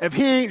 o'clock. If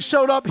he ain't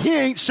showed up, he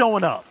ain't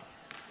showing up.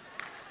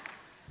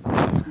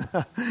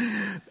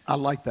 I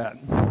like that.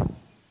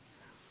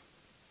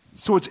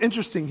 So what's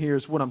interesting here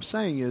is what I'm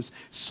saying is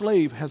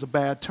slave has a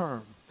bad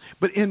term.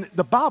 But in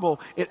the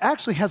Bible, it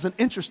actually has an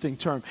interesting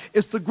term.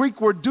 It's the Greek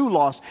word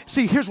doulos.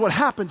 See, here's what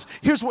happens.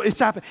 Here's what it's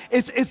happened.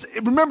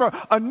 Remember,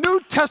 a New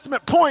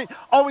Testament point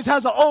always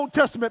has an Old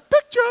Testament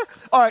picture.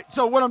 All right,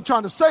 so what I'm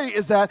trying to say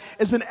is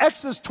in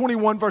Exodus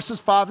 21,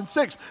 verses 5 and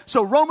 6.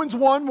 So Romans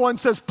 1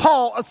 says,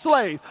 Paul, a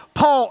slave.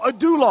 Paul, a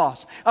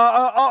doulos,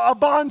 a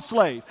bond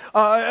slave,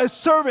 a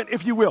servant,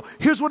 if you will.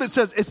 Here's what it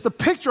says. It's the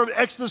picture of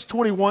Exodus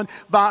 21,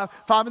 5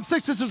 and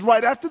 6. This is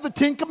right after the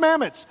 10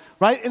 Commandments,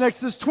 right? In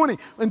Exodus 20.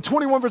 In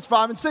 21, verse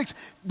 5 and 6,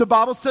 the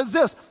Bible says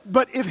this,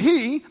 but if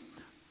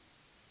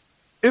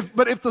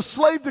the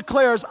slave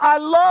declares, I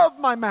love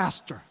my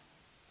master,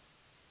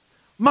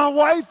 my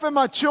wife and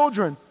my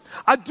children,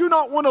 I do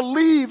not want to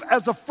leave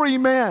as a free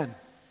man.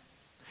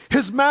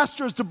 His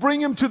master is to bring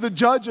him to the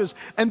judges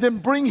and then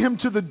bring him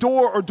to the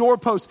door or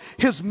doorpost.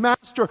 His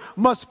master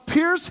must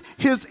pierce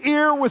his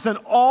ear with an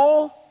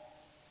awl,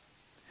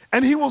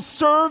 and he will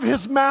serve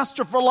his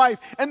master for life.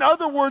 In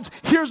other words,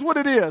 here's what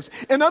it is.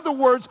 In other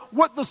words,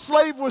 what the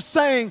slave was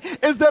saying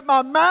is that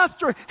my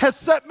master has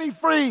set me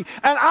free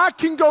and I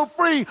can go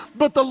free.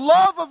 But the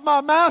love of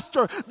my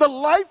master, the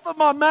life of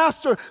my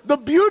master, the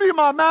beauty of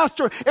my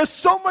master is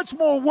so much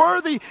more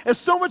worthy, is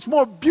so much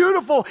more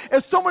beautiful,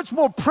 is so much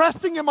more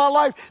pressing in my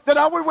life that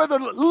I would rather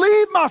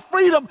leave my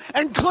freedom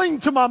and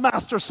cling to my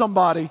master,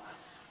 somebody.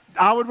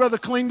 I would rather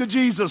cling to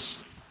Jesus.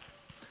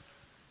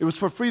 It was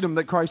for freedom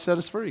that Christ set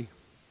us free.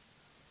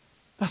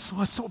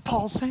 That's what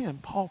Paul's saying.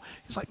 Paul,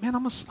 he's like, man,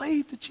 I'm a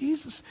slave to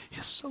Jesus.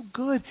 He's so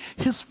good.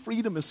 His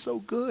freedom is so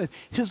good.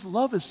 His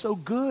love is so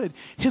good.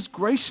 His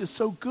grace is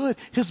so good.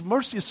 His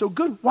mercy is so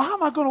good. Why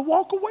am I going to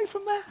walk away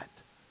from that?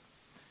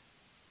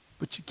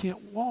 But you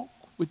can't walk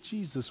with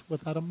Jesus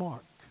without a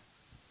mark.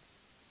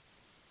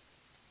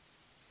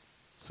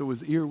 So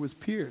his ear was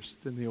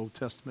pierced in the Old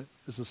Testament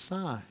as a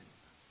sign.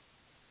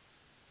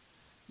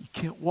 You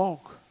can't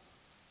walk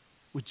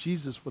with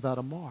Jesus without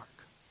a mark.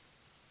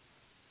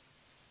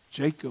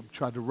 Jacob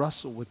tried to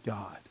wrestle with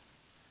God,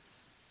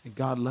 and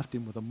God left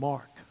him with a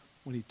mark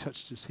when he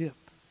touched his hip.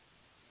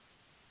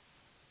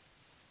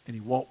 And he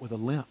walked with a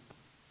limp.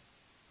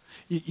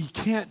 You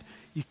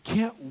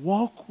can't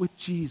walk with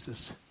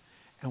Jesus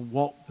and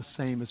walk the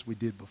same as we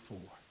did before.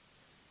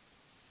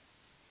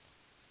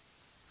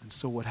 And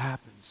so what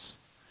happens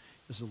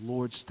is the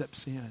Lord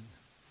steps in,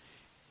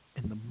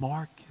 and the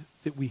mark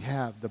that we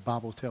have, the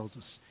Bible tells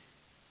us,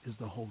 is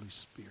the Holy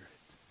Spirit.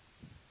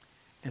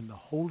 And the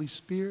Holy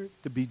Spirit,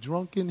 to be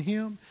drunk in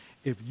him,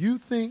 if you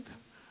think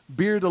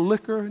beer to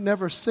liquor,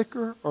 never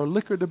sicker, or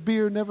liquor to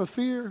beer, never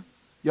fear,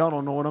 y'all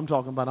don't know what I'm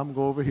talking about. I'm going to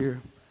go over here.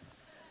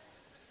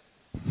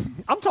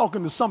 I'm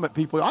talking to Summit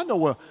people. I know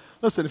where,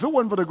 listen, if it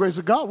wasn't for the grace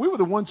of God, we were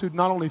the ones who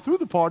not only threw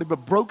the party,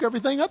 but broke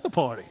everything at the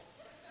party.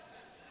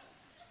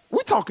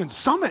 We're talking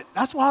Summit.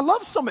 That's why I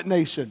love Summit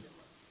Nation.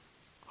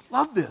 I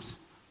love this.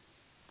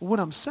 But what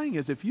I'm saying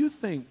is, if you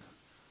think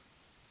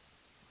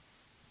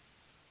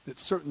that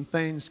certain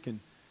things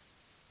can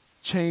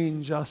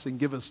change us and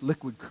give us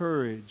liquid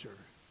courage or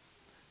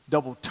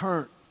double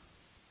turn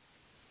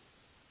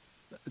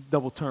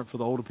for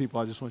the older people,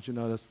 I just want you to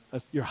know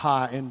that's you're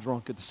high and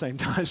drunk at the same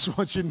time. I just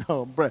want you to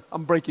know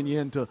I'm breaking you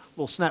into a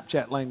little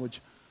Snapchat language,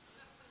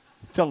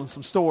 telling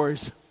some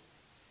stories.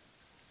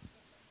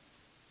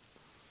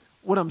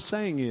 What I'm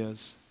saying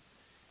is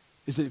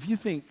that if you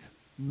think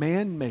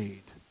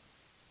man-made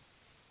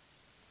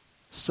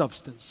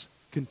substance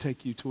can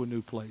take you to a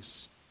new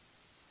place,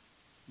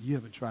 you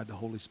haven't tried the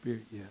Holy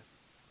Spirit yet.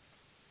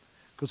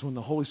 Because when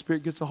the Holy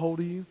Spirit gets a hold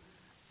of you,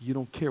 you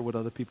don't care what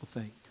other people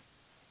think.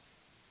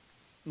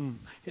 And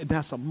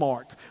that's a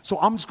mark. So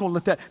I'm just going to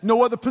let that.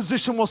 No other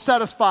position will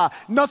satisfy.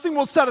 Nothing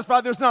will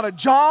satisfy. There's not a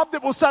job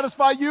that will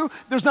satisfy you.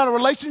 There's not a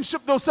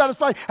relationship that will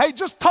satisfy. Hey,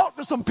 just talk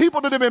to some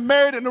people that have been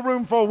married in the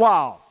room for a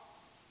while.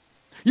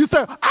 You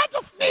say, I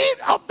just need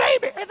a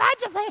baby. If I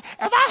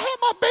had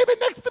my baby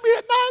next to me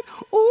at night,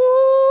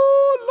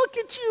 ooh, look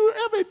at you.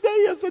 Every day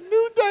is a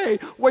new day.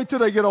 Wait till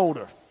they get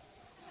older.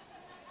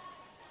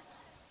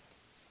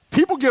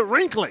 People get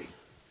wrinkly.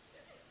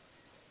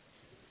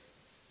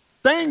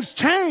 Things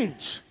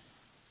change.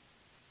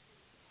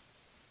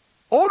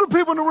 Older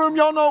people in the room,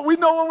 y'all know, we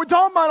know what we're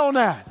talking about on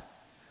that.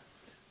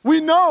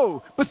 We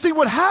know. But see,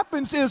 what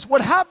happens is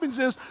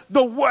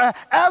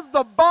as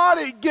the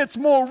body gets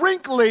more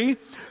wrinkly,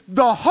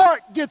 the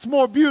heart gets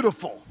more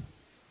beautiful.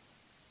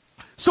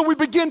 So we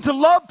begin to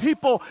love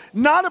people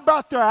not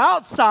about their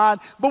outside,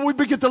 but we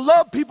begin to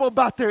love people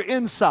about their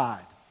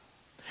inside.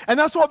 And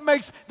that's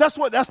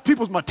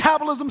people's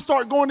metabolism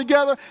start going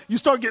together. You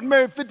start getting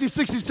married 50,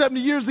 60, 70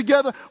 years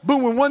together.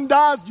 Boom, when one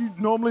dies, you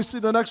normally see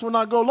the next one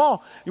not go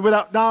long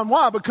without dying.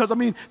 Why? Because,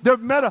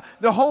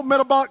 their whole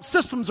metabolic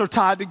systems are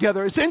tied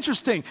together. It's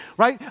interesting,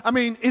 right?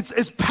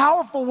 It's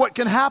powerful what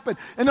can happen.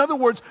 In other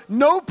words,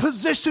 no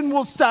position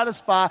will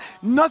satisfy.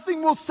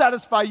 Nothing will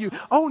satisfy you.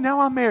 Oh, now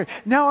I'm married.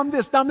 Now I'm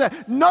this, now I'm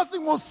that.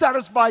 Nothing will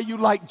satisfy you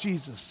like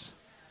Jesus.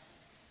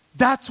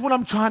 That's what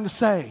I'm trying to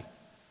say.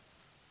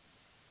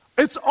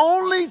 It's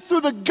only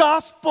through the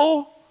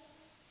gospel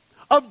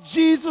of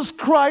Jesus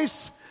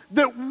Christ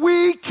that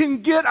we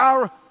can get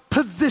our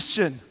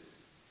position.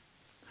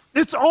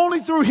 It's only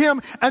through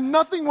him and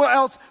nothing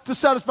else to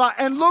satisfy.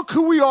 And look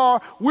who we are.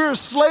 We're a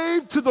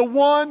slave to the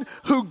one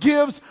who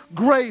gives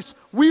grace.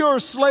 We are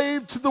a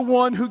slave to the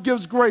one who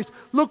gives grace.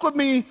 Look with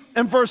me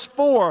in verse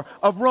 4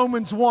 of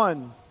Romans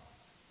 1.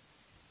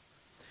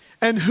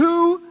 And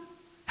who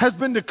has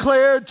been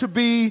declared to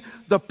be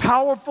the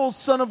powerful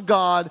Son of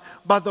God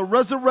by the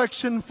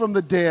resurrection from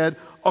the dead,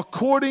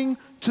 according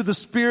to the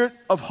Spirit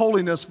of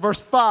holiness.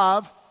 Verse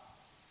 5,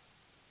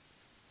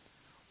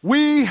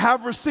 we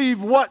have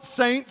received what,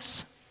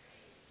 saints?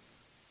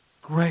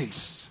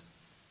 Grace.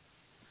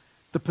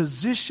 The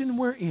position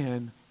we're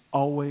in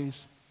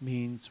always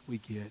means we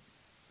get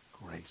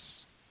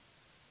grace.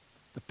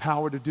 The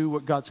power to do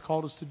what God's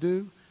called us to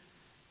do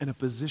in a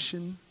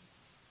position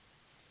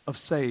of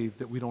save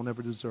that we don't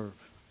ever deserve.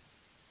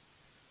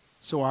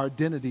 So our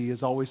identity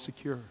is always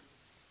secure.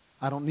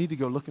 I don't need to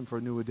go looking for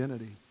a new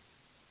identity.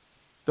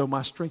 Though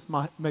my strength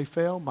may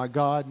fail, my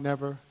God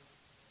never.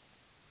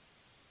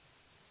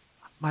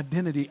 My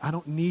identity, I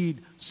don't need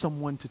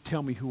someone to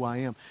tell me who I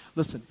am.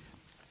 Listen,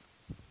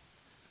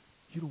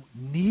 you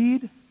don't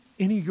need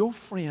any of your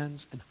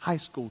friends in high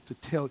school to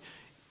tell you.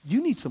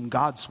 You need some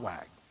God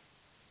swag.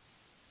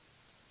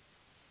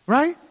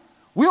 Right?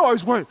 We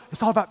always worry,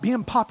 it's all about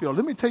being popular.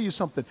 Let me tell you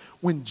something.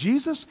 When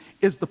Jesus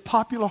is the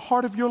popular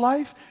heart of your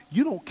life,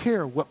 you don't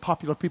care what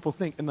popular people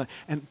think. And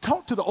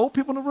talk to the old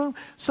people in the room.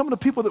 Some of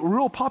the people that were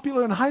real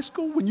popular in high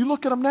school, when you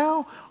look at them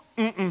now,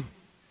 oh,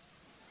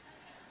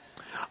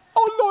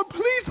 Lord,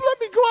 please let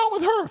me go out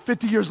with her.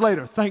 50 years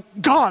later, thank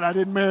God I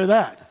didn't marry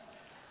that.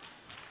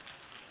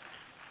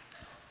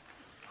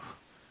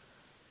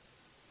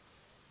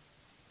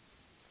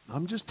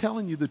 I'm just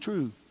telling you the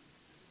truth.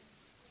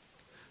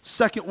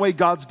 Second way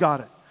God's got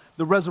it.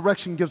 The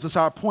resurrection gives us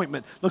our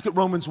appointment. Look at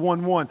Romans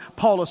 1:1.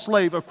 Paul, a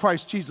slave of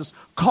Christ Jesus,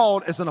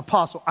 called as an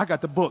apostle. I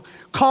got the book.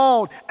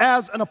 Called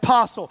as an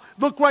apostle.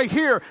 Look right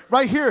here.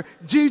 Right here.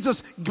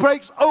 Jesus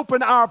breaks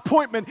open our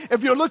appointment.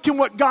 If you're looking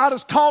what God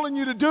is calling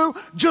you to do,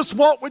 just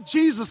walk with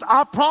Jesus.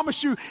 I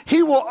promise you,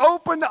 he will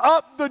open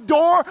up the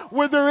door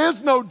where there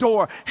is no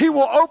door. He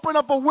will open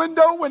up a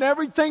window when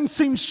everything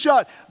seems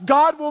shut.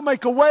 God will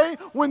make a way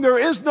when there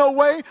is no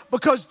way,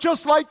 because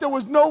just like there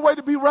was no way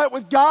to be right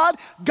with God,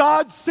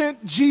 God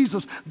sent Jesus.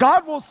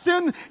 God will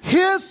send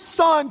his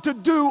son to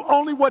do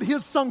only what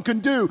his son can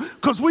do,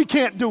 because we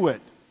can't do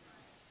it.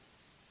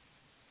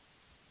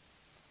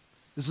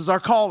 This is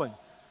our calling.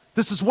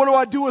 This is what do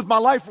I do with my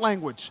life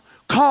language.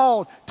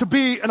 Called to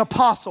be an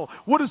apostle.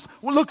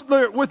 Look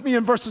there with me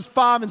in verses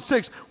 5 and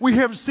 6. We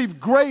have received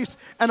grace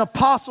and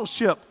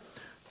apostleship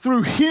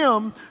through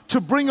him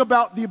to bring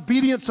about the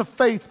obedience of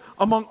faith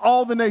among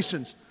all the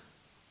nations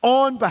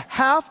on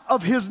behalf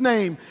of his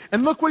name.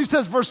 And look what he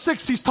says, verse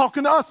 6, he's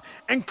talking to us,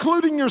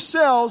 including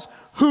yourselves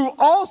who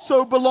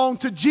also belong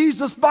to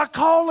Jesus by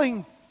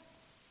calling.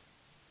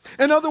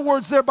 In other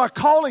words, there by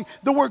calling,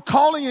 the word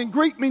calling in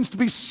Greek means to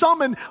be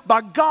summoned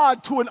by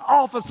God to an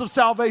office of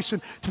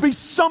salvation, to be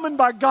summoned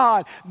by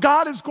God.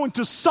 God is going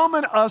to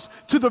summon us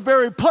to the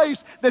very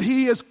place that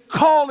he is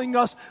calling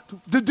us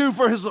to do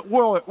for his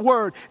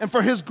word and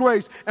for his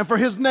grace and for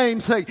his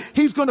name's sake.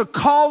 He's going to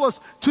call us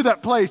to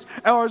that place.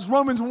 Or as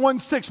Romans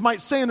 1:6 might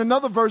say in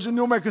another version,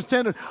 New American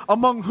Standard,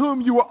 among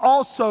whom you are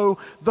also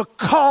the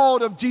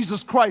called of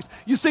Jesus Christ.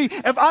 You see,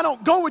 if I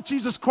don't go with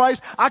Jesus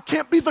Christ, I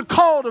can't be the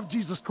called of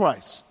Jesus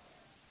Christ.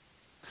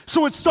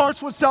 So it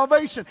starts with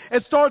salvation.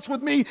 It starts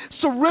with me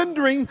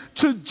surrendering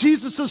to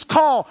Jesus'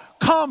 call.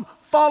 Come,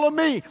 follow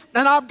me.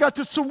 And I've got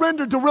to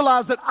surrender to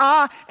realize that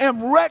I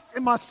am wrecked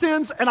in my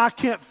sins and I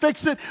can't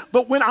fix it.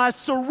 But when I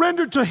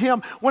surrender to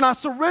him, when I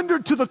surrender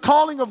to the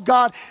calling of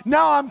God,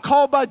 now I'm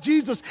called by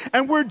Jesus.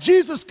 And where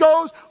Jesus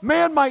goes,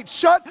 man might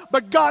shut,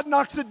 but God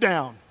knocks it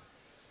down.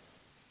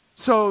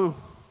 So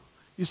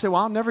you say,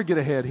 well, I'll never get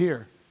ahead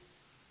here.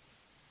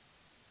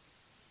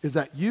 Is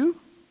that you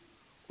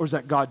or is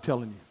that God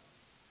telling you?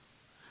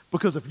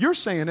 Because if you're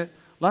saying it,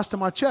 last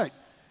time I checked,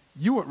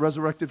 you weren't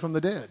resurrected from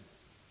the dead.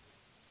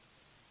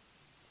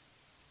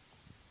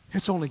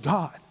 It's only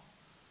God.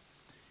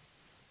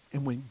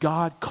 And when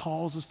God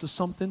calls us to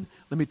something,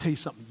 let me tell you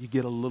something, you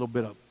get a little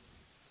bit of,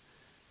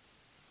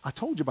 I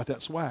told you about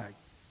that swag.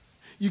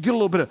 You get a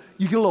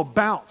little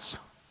bounce.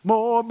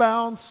 More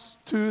bounce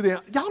to the,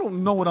 y'all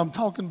don't know what I'm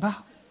talking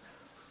about.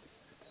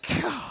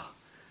 God,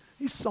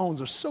 these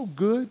songs are so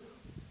good.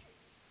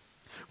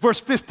 Verse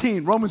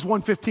 15, Romans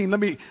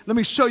 1:15. Let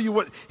me show you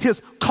what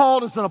his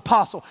called as an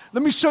apostle.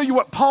 Let me show you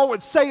what Paul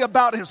would say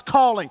about his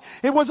calling.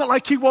 It wasn't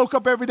like he woke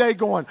up every day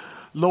going,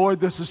 Lord,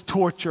 this is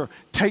torture.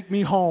 Take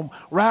me home.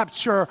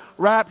 Rapture,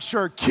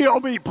 rapture, kill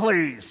me,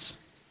 please.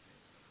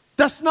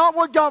 That's not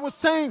what God was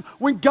saying.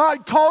 When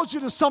God calls you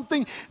to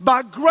something,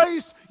 by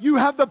grace, you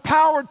have the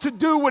power to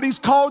do what he's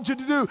called you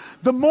to do.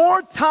 The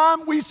more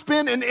time we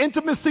spend in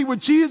intimacy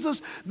with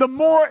Jesus, the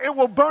more it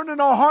will burn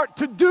in our heart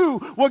to do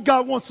what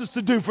God wants us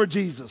to do for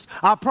Jesus.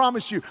 I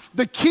promise you.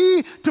 The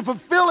key to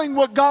fulfilling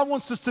what God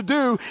wants us to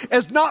do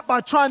is not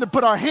by trying to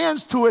put our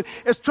hands to it,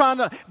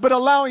 but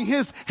allowing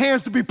his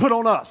hands to be put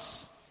on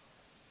us.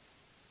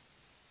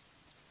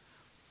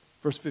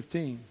 Verse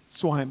 15,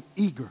 so I am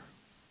eager.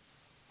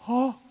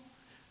 Oh,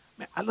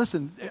 man,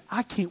 listen,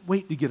 I can't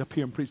wait to get up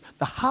here and preach.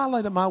 The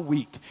highlight of my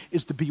week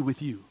is to be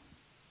with you.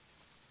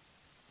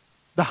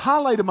 The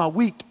highlight of my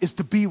week is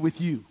to be with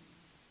you.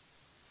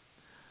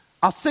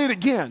 I'll say it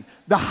again.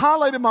 The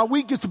highlight of my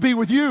week is to be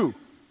with you.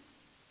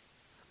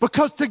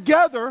 Because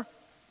together,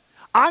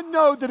 I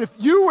know that if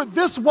you were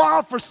this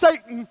wild for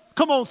Satan,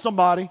 come on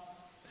somebody.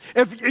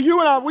 If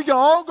you and I, we can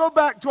all go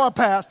back to our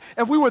past.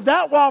 If we were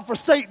that wild for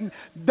Satan,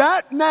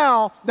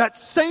 that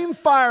same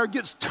fire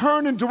gets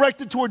turned and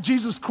directed toward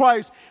Jesus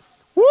Christ.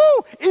 Woo!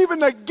 Even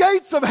the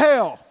gates of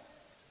hell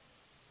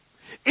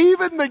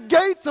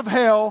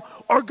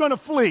are going to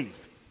flee.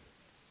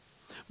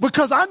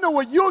 Because I know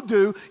what you'll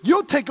do.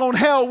 You'll take on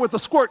hell with a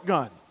squirt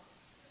gun.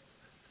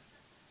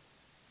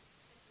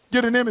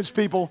 Get an image,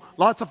 people.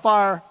 Lots of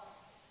fire.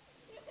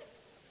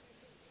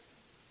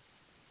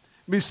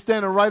 Be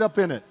standing right up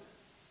in it.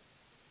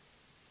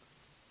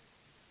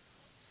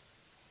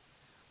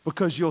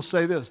 Because you'll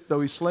say this,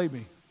 though he slay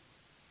me,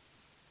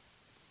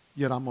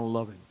 yet I'm going to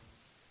love him.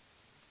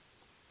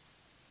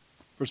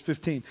 Verse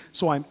 15,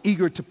 so I'm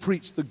eager to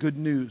preach the good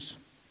news.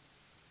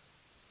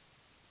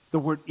 The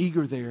word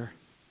eager there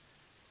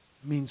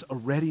means a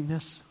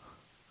readiness,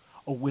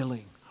 a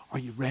willing. Are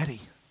you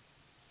ready?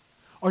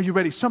 Are you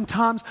ready?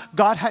 Sometimes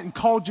God hadn't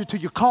called you to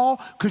your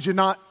call because you're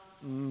not,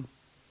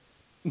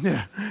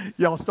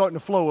 y'all starting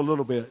to flow a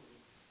little bit.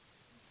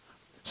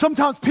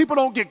 Sometimes people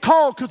don't get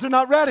called because they're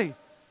not ready.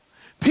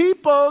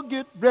 People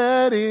get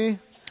ready.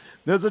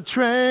 There's a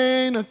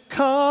train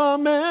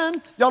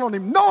a-coming. Y'all don't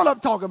even know what I'm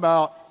talking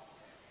about.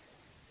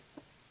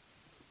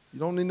 You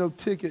don't need no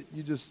ticket.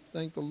 You just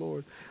thank the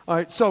Lord. All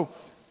right, so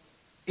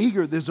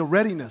eager, there's a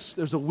readiness.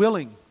 There's a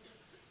willing.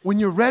 When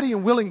you're ready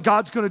and willing,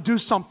 God's going to do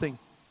something.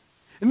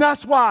 And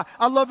that's why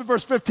I love it,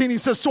 verse 15. He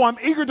says, so I'm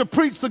eager to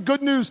preach the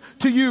good news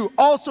to you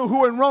also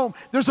who are in Rome.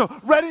 There's a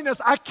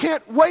readiness. I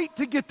can't wait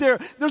to get there.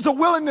 There's a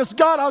willingness.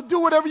 God, I'll do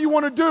whatever you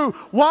want to do.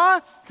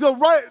 Why?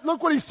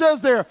 Look what he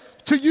says there.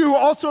 To you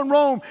also in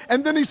Rome.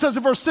 And then he says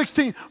in verse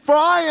 16, for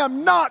I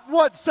am not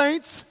what,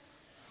 saints?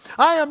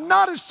 I am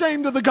not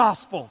ashamed of the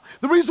gospel.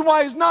 The reason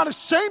why he's not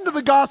ashamed of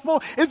the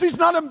gospel is he's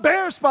not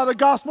embarrassed by the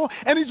gospel,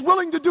 and he's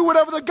willing to do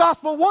whatever the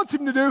gospel wants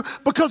him to do,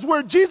 because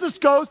where Jesus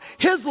goes,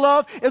 his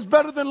love is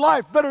better than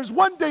life. Better is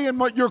one day in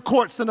your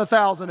courts than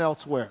 1,000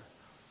 elsewhere.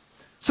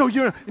 So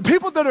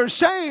people that are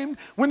ashamed,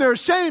 when they're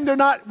ashamed, they're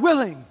not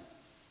willing.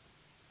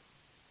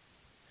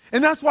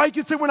 And that's why you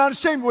can say we're not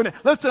ashamed.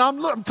 Listen,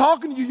 I'm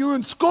talking to you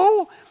in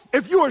school.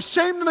 If you are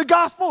ashamed of the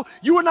gospel,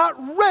 you are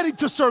not ready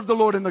to serve the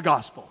Lord in the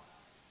gospel.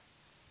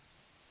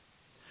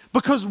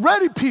 Because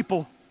ready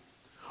people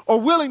are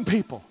willing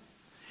people.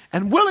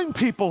 And willing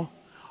people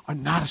are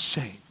not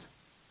ashamed.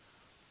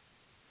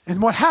 And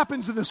what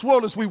happens in this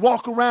world is we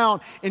walk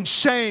around in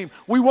shame.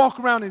 We walk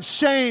around in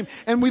shame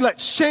and we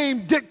let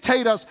shame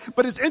dictate us.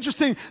 But it's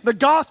interesting, the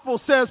gospel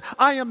says,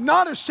 I am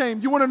not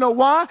ashamed. You want to know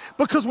why?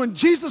 Because when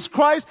Jesus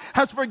Christ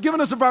has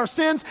forgiven us of our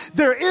sins,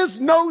 there is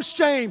no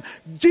shame.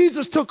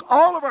 Jesus took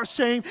all of our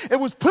shame. It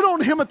was put on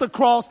him at the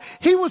cross.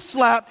 He was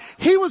slapped.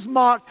 He was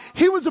mocked.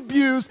 He was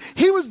abused.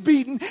 He was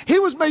beaten. He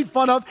was made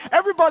fun of.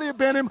 Everybody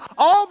abandoned him.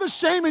 All the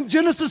shame in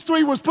Genesis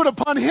 3 was put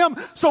upon him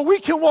so we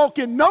can walk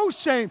in no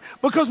shame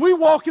because we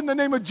walk in the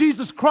name of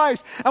Jesus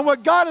Christ. And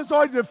what God has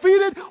already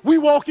defeated, we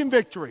walk in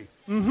victory.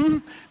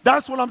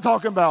 That's what I'm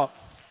talking about.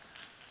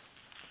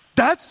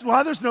 That's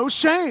why there's no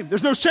shame.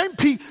 There's no shame,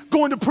 Pete,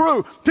 going to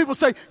Peru. People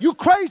say, you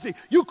crazy,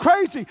 you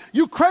crazy,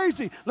 you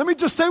crazy. Let me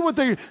just say what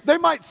they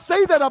might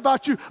say that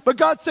about you, but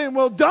God's saying,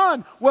 well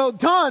done, well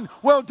done,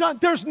 well done.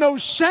 There's no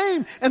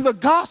shame in the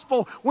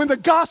gospel when the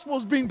gospel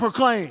is being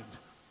proclaimed.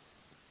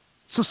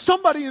 So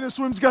somebody in this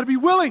room's got to be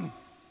willing.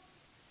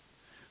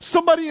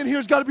 Somebody in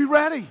here's got to be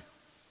ready.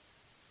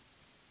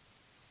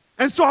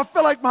 And so I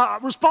feel like my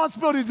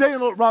responsibility today,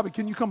 and Robbie,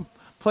 can you come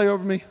play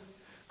over me?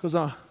 Because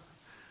I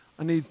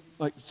need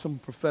like some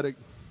prophetic,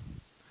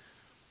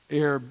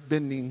 air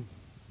bending,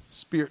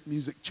 spirit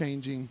music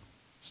changing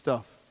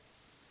stuff.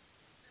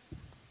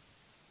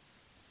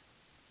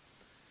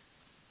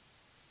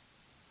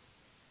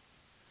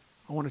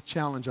 I want to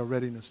challenge our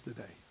readiness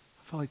today.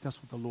 I feel like that's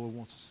what the Lord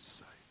wants us to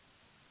say.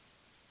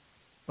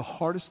 The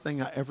hardest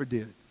thing I ever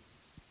did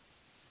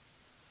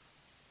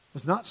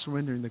was not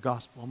surrendering the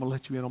gospel. I'm going to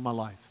let you in on my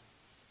life.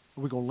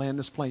 We're going to land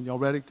this plane. Y'all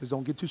ready? Because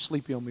don't get too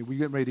sleepy on me. We're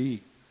getting ready to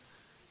eat.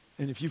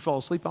 And if you fall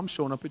asleep, I'm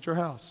showing up at your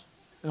house.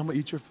 And I'm going to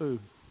eat your food.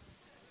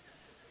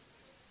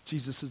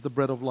 Jesus is the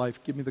bread of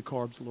life. Give me the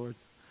carbs, Lord.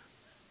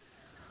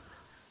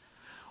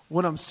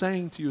 What I'm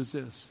saying to you is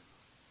this.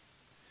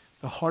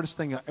 The hardest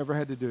thing I ever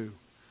had to do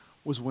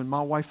was when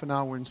my wife and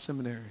I were in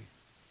seminary.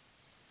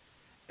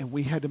 And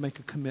we had to make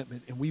a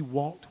commitment. And we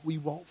walked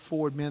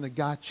forward. Man, the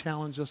guy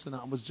challenged us and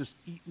I was just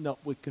eaten up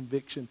with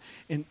conviction.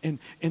 And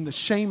the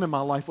shame in my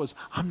life was,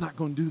 I'm not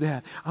going to do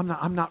that.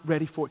 I'm not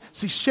ready for it.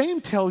 See,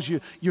 shame tells you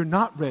you're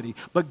not ready.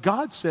 But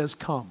God says,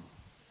 come.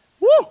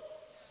 Woo!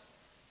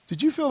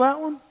 Did you feel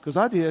that one? Because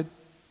I did.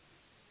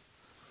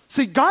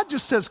 See, God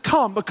just says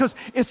come because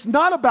it's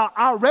not about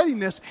our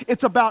readiness.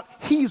 It's about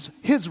His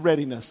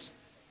readiness.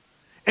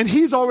 And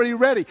He's already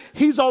ready.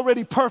 He's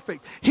already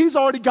perfect. He's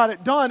already got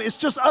it done. It's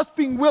just us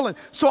being willing.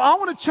 So I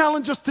want to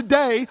challenge us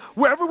today,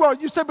 wherever we are.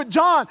 You say, but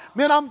John,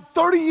 man, I'm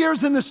 30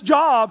 years in this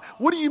job.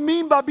 What do you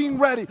mean by being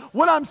ready?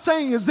 What I'm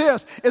saying is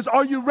this, is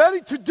are you ready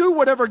to do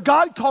whatever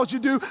God calls you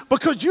to do?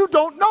 Because you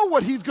don't know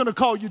what He's going to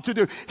call you to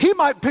do. He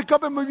might pick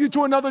up and move you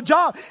to another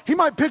job. He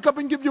might pick up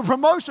and give you a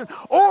promotion.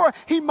 Or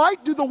He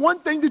might do the one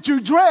thing that you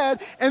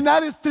dread, and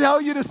that is to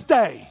tell you to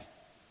stay.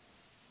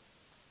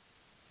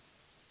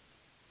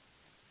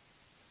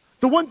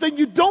 The one thing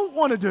you don't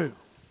want to do.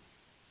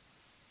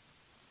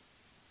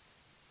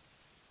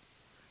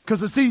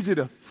 Because it's easy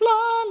to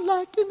fly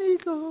like an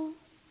eagle.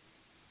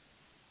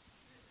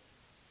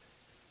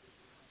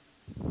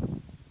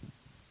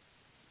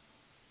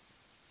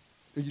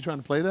 Are you trying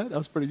to play that? That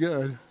was pretty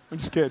good. I'm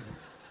just kidding.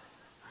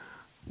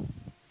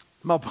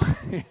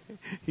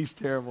 He's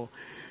terrible.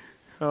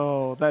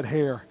 Oh, that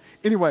hair.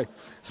 Anyway,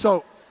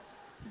 so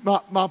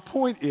my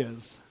point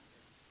is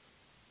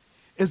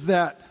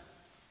that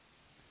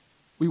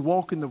we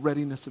walk in the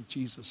readiness of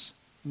Jesus,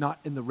 not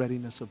in the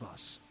readiness of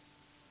us.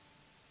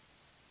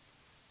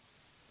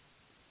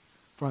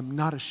 For I'm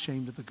not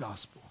ashamed of the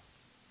gospel.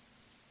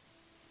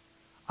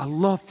 I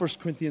love 1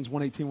 Corinthians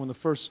 1:18, one of the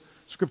first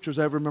scriptures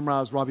I ever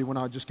memorized, Robbie, when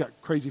I just got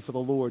crazy for the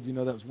Lord. You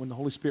know, that was when the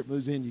Holy Spirit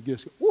moves in, you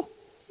just go, woo.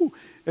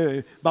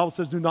 Bible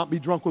says, do not be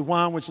drunk with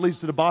wine, which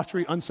leads to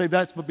debauchery, unsaved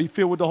acts, but be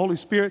filled with the Holy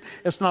Spirit.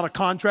 It's not a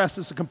contrast,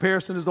 it's a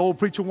comparison, as the old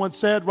preacher once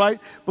said, right?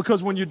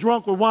 Because when you're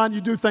drunk with wine, you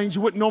do things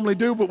you wouldn't normally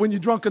do, but when you're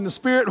drunk in the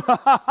Spirit,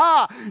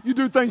 you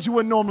do things you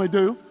wouldn't normally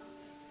do.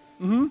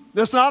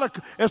 It's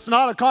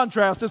not a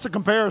contrast, it's a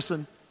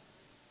comparison.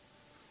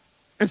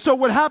 And so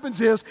what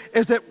happens is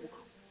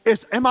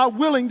am I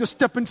willing to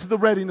step into the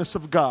readiness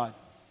of God?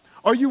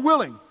 Are you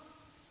willing?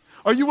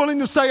 Are you willing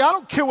to say, I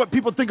don't care what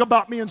people think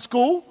about me in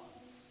school.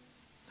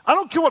 I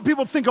don't care what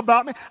people think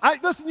about me.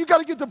 Listen, you got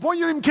to get to the point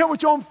you don't even care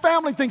what your own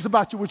family thinks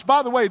about you, which,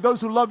 by the way,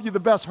 those who love you the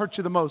best hurt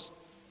you the most.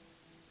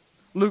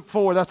 Luke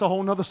 4, that's a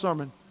whole nother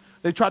sermon.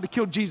 They tried to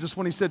kill Jesus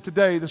when He said,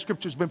 today the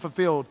scripture's been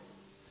fulfilled.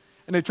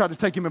 And they tried to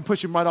take Him and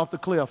push Him right off the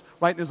cliff,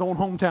 right in His own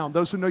hometown.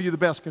 Those who know you the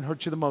best can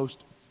hurt you the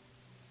most.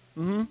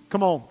 Come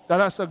on,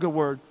 that's a good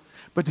word.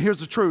 But here's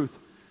the truth.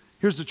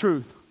 Here's the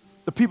truth.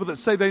 The people that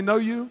say they know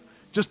you,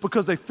 just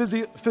because they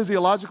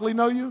physiologically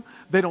know you,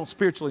 they don't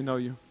spiritually know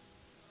you.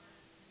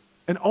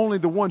 And only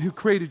the one who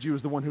created you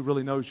is the one who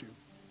really knows you.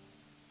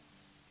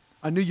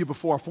 I knew you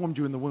before I formed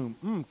you in the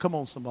womb. Come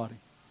on, somebody.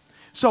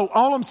 So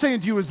all I'm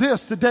saying to you is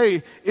this,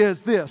 today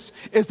is this,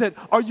 is that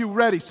are you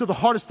ready? So the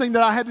hardest thing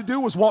that I had to do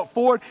was walk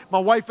forward, my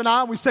wife and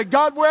I, and we said,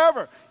 God,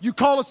 wherever you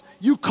call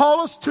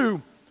us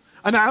to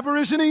an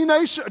Aborigine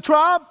nation,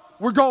 tribe,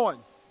 we're going.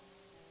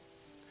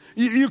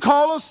 You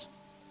call us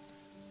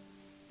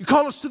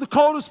to the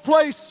coldest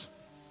place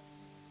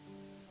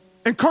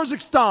in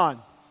Kyrgyzstan,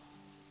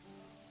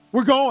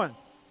 we're going.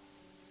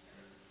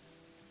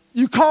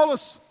 You call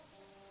us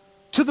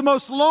to the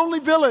most lonely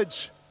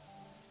village,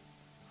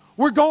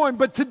 we're going.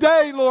 But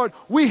today, Lord,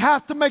 we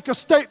have to make a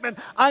statement.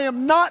 I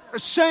am not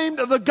ashamed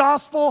of the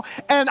gospel,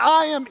 and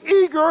I am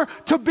eager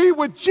to be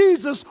with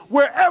Jesus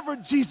wherever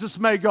Jesus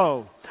may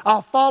go.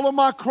 I'll follow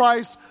my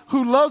Christ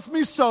who loves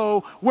me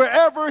so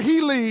wherever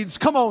he leads.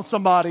 Come on,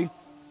 somebody.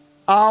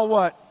 I'll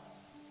what?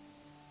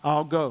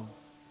 I'll go.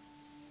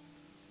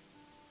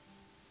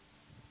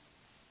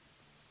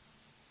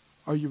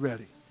 Are you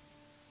ready?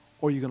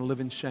 Or are you going to live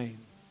in shame?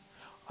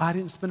 I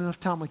didn't spend enough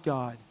time with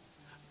God.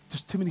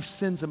 There's too many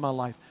sins in my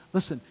life.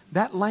 Listen,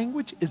 that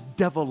language is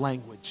devil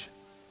language.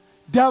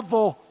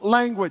 Devil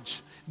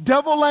language.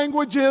 Devil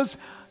language is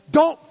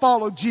don't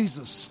follow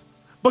Jesus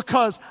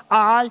because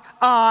I.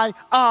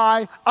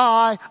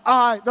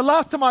 The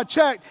last time I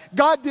checked,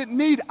 God didn't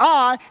need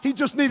he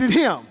just needed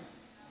him.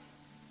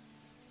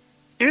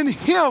 In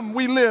him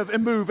we live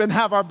and move and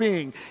have our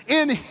being.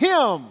 In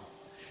him.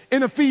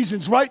 In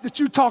Ephesians, right,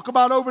 that you talk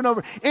about over and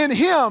over. In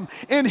him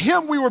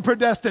we were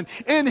predestined.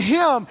 In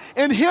him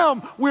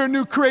we're a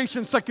new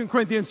creation, 2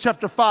 Corinthians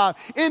chapter 5.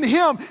 In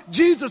him,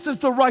 Jesus is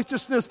the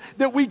righteousness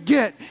that we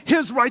get.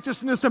 His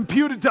righteousness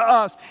imputed to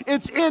us.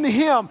 It's in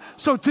him.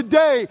 So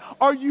today,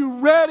 are you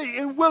ready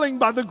and willing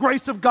by the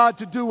grace of God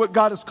to do what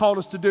God has called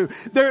us to do?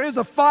 There is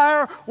a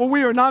fire where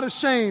we are not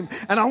ashamed.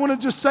 And I want to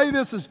just say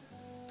this, as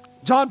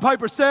John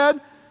Piper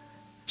said,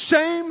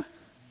 shame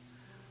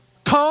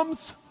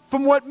comes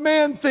from what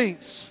man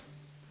thinks,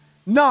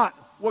 not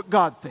what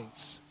God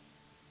thinks.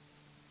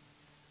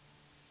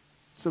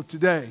 So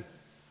today,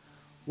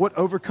 what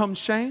overcomes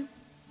shame?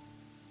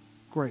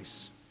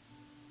 Grace.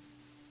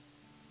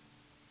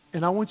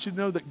 And I want you to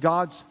know that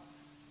God's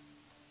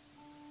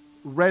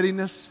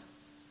readiness,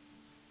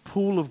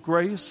 pool of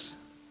grace,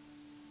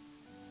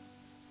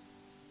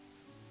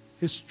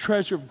 his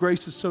treasure of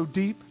grace is so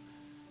deep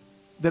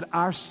that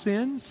our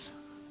sins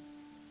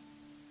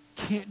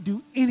can't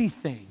do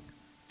anything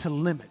to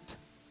limit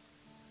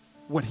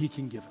what he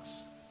can give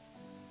us.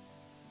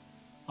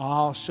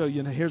 I'll show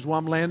you. Now here's why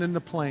I'm landing the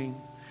plane.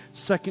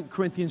 2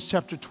 Corinthians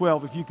chapter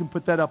 12. If you can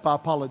put that up, I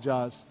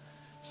apologize.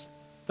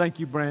 Thank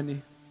you, Brandy.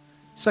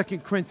 2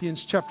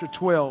 Corinthians chapter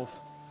 12,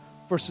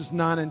 verses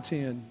 9 and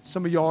 10.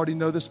 Some of you already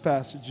know this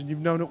passage, and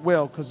you've known it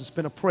well because it's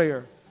been a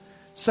prayer.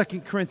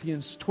 2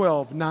 Corinthians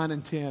 12, 9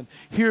 and 10.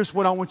 Here's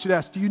what I want you to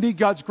ask. Do you need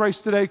God's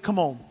grace today? Come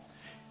on.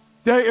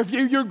 If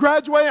you're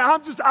graduating,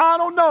 I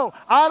don't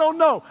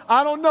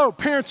know.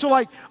 Parents are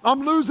like,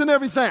 I'm losing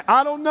everything.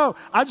 I don't know.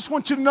 I just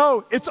want you to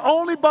know it's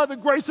only by the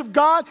grace of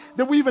God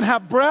that we even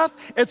have breath.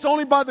 It's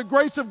only by the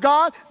grace of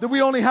God that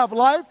we only have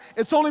life.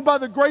 It's only by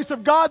the grace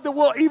of God that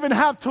we'll even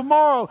have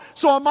tomorrow.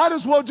 So I might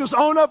as well just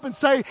own up and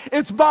say,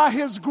 it's by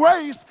his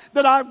grace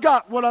that I've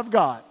got what I've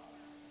got.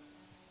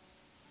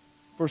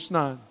 Verse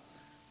 9.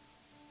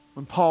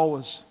 When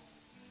Paul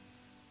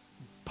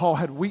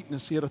had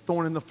weakness. He had a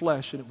thorn in the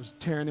flesh and it was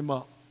tearing him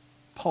up.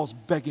 Paul's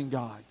begging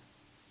God.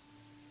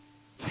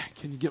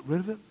 Can you get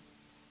rid of it?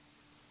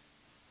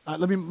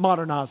 Let me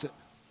modernize it.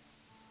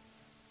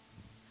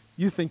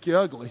 You think you're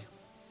ugly.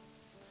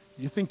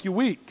 You think you're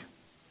weak.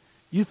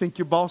 You think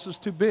your boss is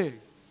too big.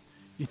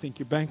 You think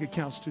your bank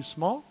account's too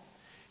small.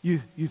 You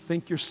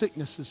think your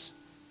sickness is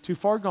too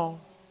far gone.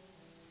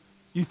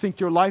 You think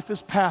your life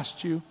is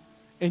past you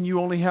and you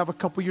only have a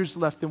couple years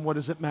left, and what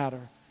does it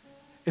matter?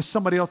 It's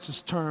somebody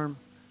else's turn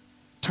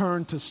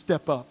to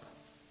step up.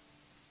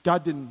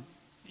 God didn't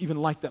even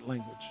like that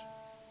language.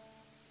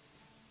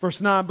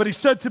 Verse 9, but he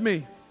said to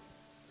me,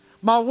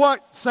 my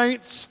what,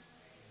 saints,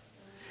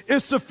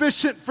 is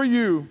sufficient for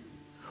you,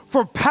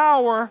 for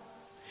power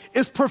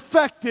is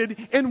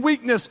perfected in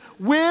weakness.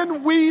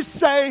 When we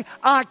say,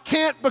 I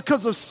can't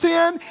because of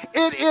sin,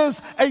 it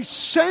is a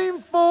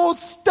shameful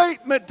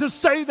statement to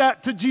say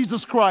that to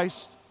Jesus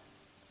Christ.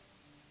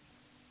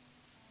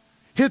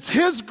 It's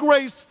his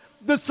grace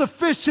that's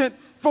sufficient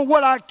for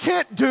what I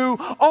can't do.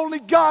 Only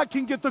God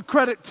can get the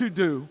credit to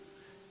do.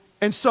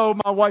 And so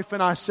my wife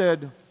and I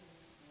said,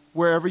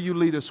 wherever you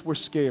lead us, we're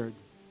scared.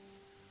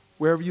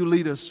 Wherever you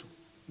lead us,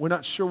 we're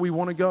not sure we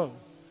want to go.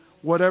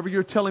 Whatever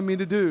you're telling me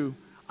to do,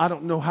 I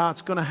don't know how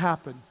it's going to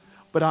happen.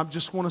 But I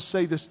just want to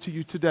say this to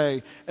you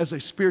today. As a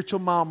spiritual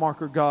mile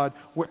marker, God,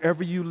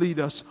 wherever you lead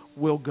us,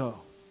 we'll go.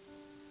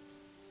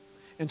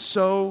 And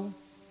so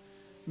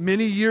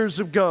many years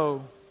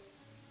ago,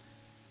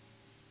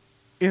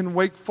 in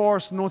Wake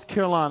Forest, North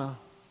Carolina,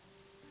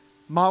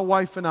 my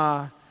wife and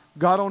I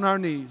got on our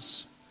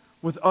knees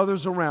with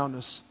others around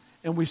us,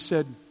 and we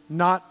said,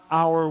 not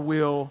our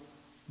will,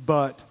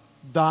 but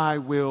thy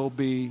will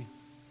be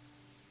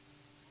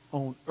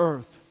on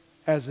earth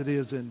as it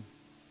is in.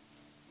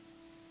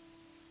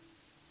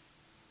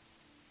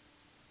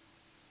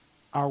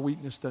 Our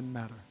weakness doesn't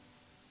matter.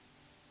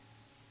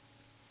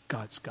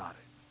 God's got it.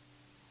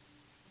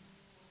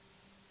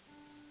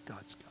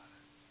 God's got it.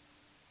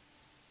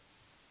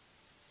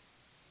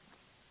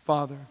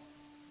 Father,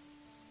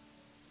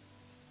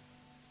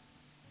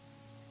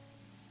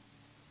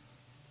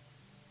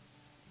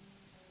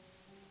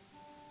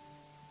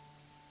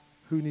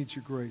 who needs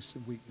your grace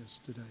and weakness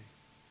today?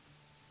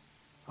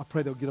 I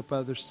pray they'll get up out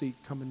of their seat,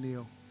 come and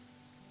kneel.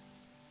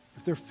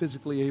 If they're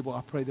physically able,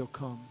 I pray they'll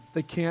come. If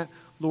they can't,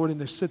 Lord, and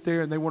they sit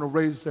there and they want to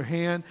raise their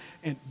hand,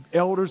 and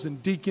elders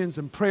and deacons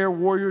and prayer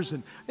warriors,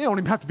 and they don't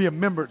even have to be a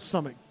member at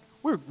Summit.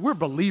 We're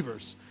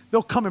believers.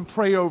 They'll come and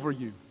pray over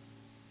you.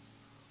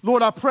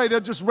 Lord, I pray they'll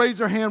just raise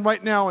their hand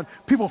right now and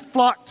people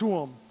flock to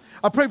them.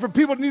 I pray for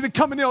people that need to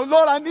come and kneel.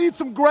 Lord, I need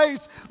some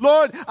grace.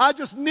 Lord, I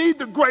just need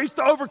the grace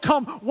to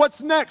overcome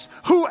what's next.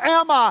 Who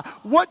am I?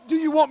 What do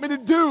you want me to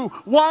do?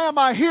 Why am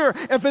I here?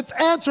 If it's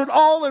answered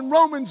all in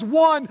Romans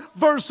 1,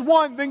 verse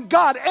 1, then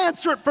God,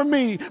 answer it for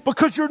me,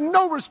 because you're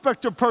no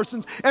respecter of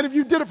persons. And if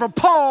you did it for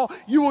Paul,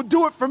 you will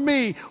do it for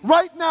me.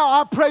 Right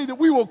now, I pray that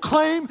we will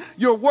claim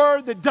your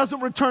word that doesn't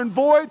return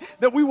void,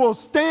 that we will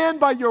stand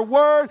by your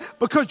word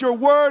because your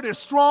word is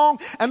strong.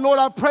 And Lord,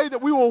 I pray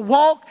that we will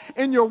walk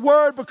in your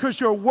word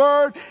because your word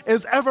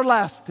is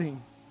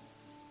everlasting.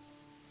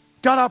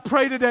 God, I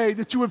pray today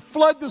that you would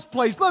flood this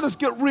place. Let us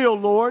get real,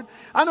 Lord.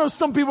 I know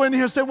some people in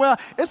here say, well,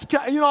 I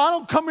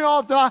don't come here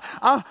often.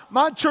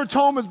 My church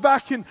home is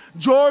back in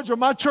Georgia.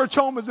 My church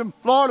home is in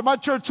Florida. My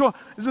church home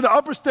is in the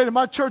upper state. And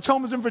my church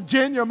home is in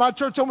Virginia. My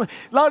church home is...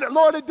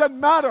 Lord, it doesn't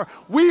matter.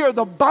 We are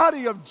the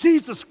body of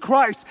Jesus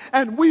Christ,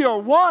 and we are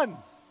one.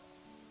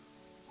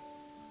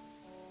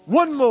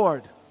 One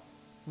Lord,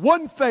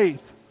 one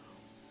faith,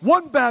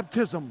 one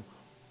baptism.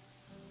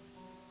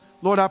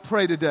 Lord, I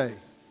pray today,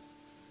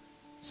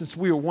 since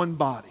we are one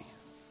body,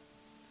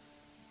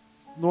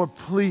 Lord,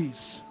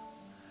 please,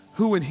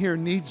 who in here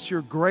needs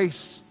your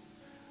grace?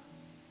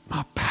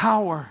 My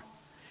power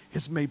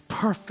is made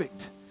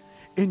perfect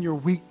in your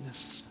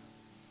weakness.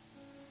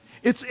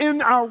 It's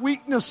in our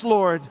weakness,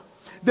 Lord,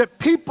 that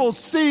people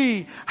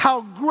see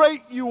how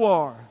great you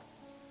are.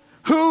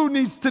 Who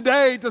needs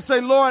today to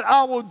say, Lord,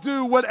 I will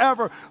do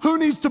whatever? Who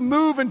needs to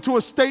move into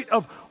a state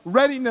of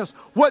readiness?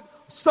 What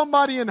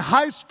somebody in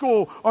high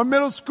school or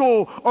middle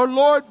school or,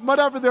 Lord,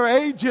 whatever their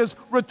age is,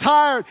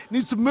 retired,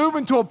 needs to move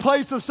into a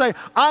place of say,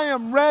 I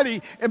am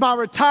ready, and my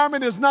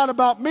retirement is not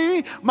about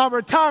me, my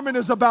retirement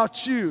is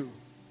about you.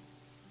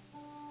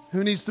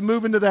 Who needs to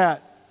move into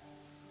that?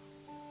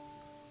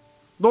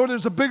 Lord,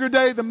 there's a bigger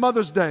day than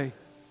Mother's Day.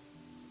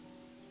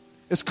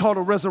 It's called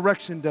a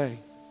Resurrection Day.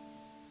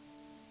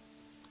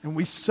 And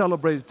we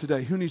celebrate it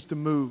today. Who needs to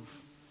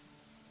move?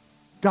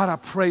 God, I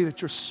pray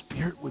that your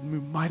Spirit would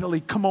move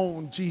mightily. Come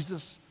on,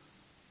 Jesus.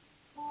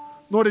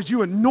 Lord, as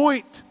you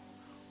anoint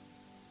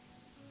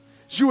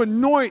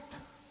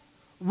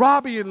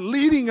Robbie in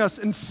leading us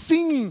and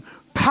singing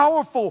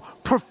powerful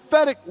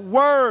prophetic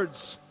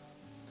words,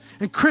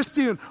 and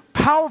Christian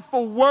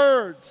powerful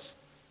words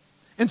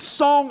and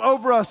song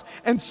over us,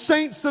 and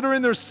saints that are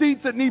in their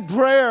seats that need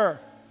prayer.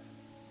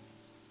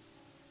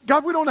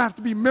 God, we don't have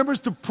to be members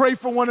to pray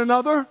for one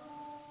another.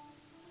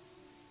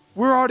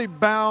 We're already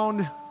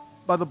bound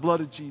by the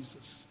blood of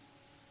Jesus.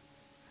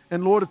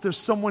 And Lord, if there's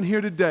someone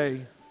here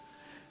today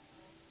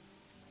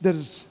that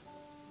has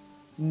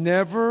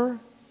never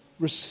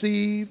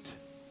received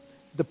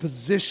the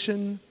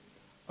position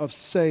of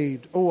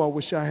saved, oh, I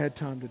wish I had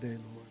time today,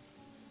 Lord.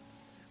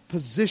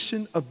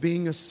 Position of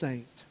being a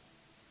saint.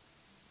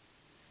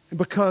 And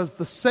because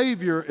the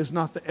Savior is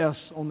not the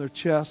S on their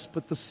chest,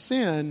 but the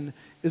sin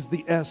is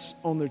the S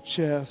on their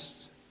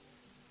chest.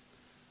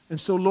 And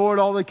so, Lord,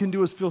 all they can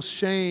do is feel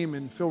shame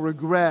and feel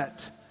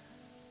regret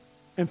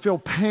and feel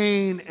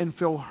pain and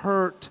feel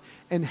hurt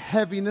and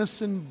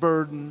heaviness and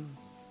burden.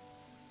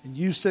 And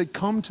you said,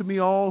 come to me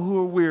all who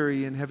are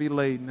weary and heavy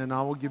laden, and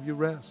I will give you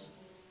rest.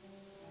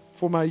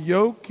 For my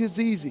yoke is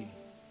easy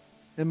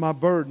and my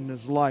burden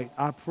is light.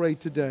 I pray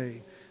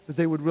today that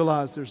they would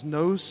realize there's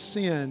no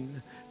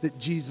sin that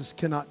Jesus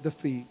cannot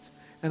defeat.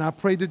 And I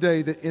pray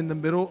today that in the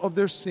middle of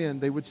their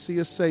sin, they would see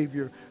a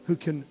Savior who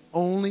can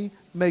only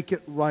make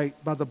it right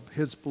by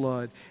His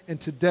blood. And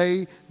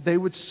today, they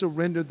would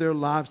surrender their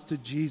lives to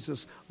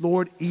Jesus.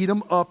 Lord, eat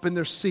them up in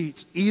their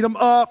seats. Eat them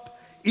up.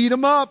 Eat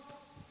them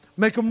up.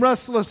 Make them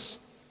restless.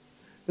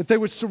 That they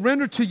would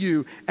surrender to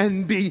you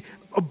and be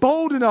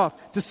bold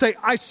enough to say,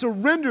 I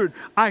surrendered.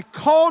 I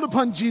called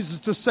upon Jesus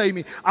to save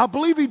me. I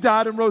believe He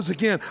died and rose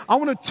again. I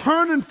want to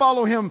turn and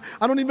follow Him.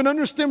 I don't even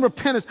understand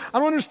repentance. I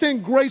don't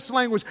understand grace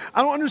language.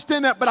 I don't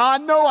understand that, but I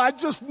know I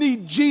just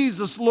need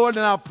Jesus, Lord,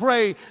 and I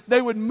pray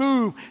they would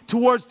move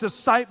towards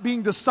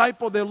being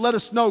discipled. They'll let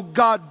us know,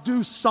 God,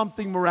 do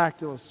something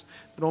miraculous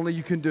that only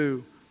you can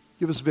do.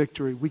 Give us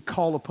victory. We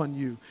call upon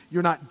you.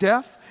 You're not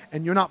deaf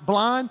and you're not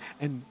blind,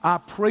 and I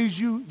praise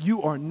you.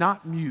 You are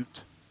not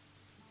mute.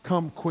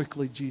 Come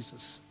quickly,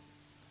 Jesus.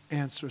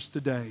 Answer us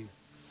today.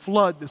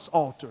 Flood this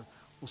altar.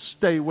 We'll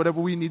stay whatever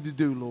we need to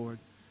do, Lord,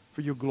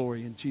 for your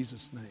glory in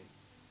Jesus' name.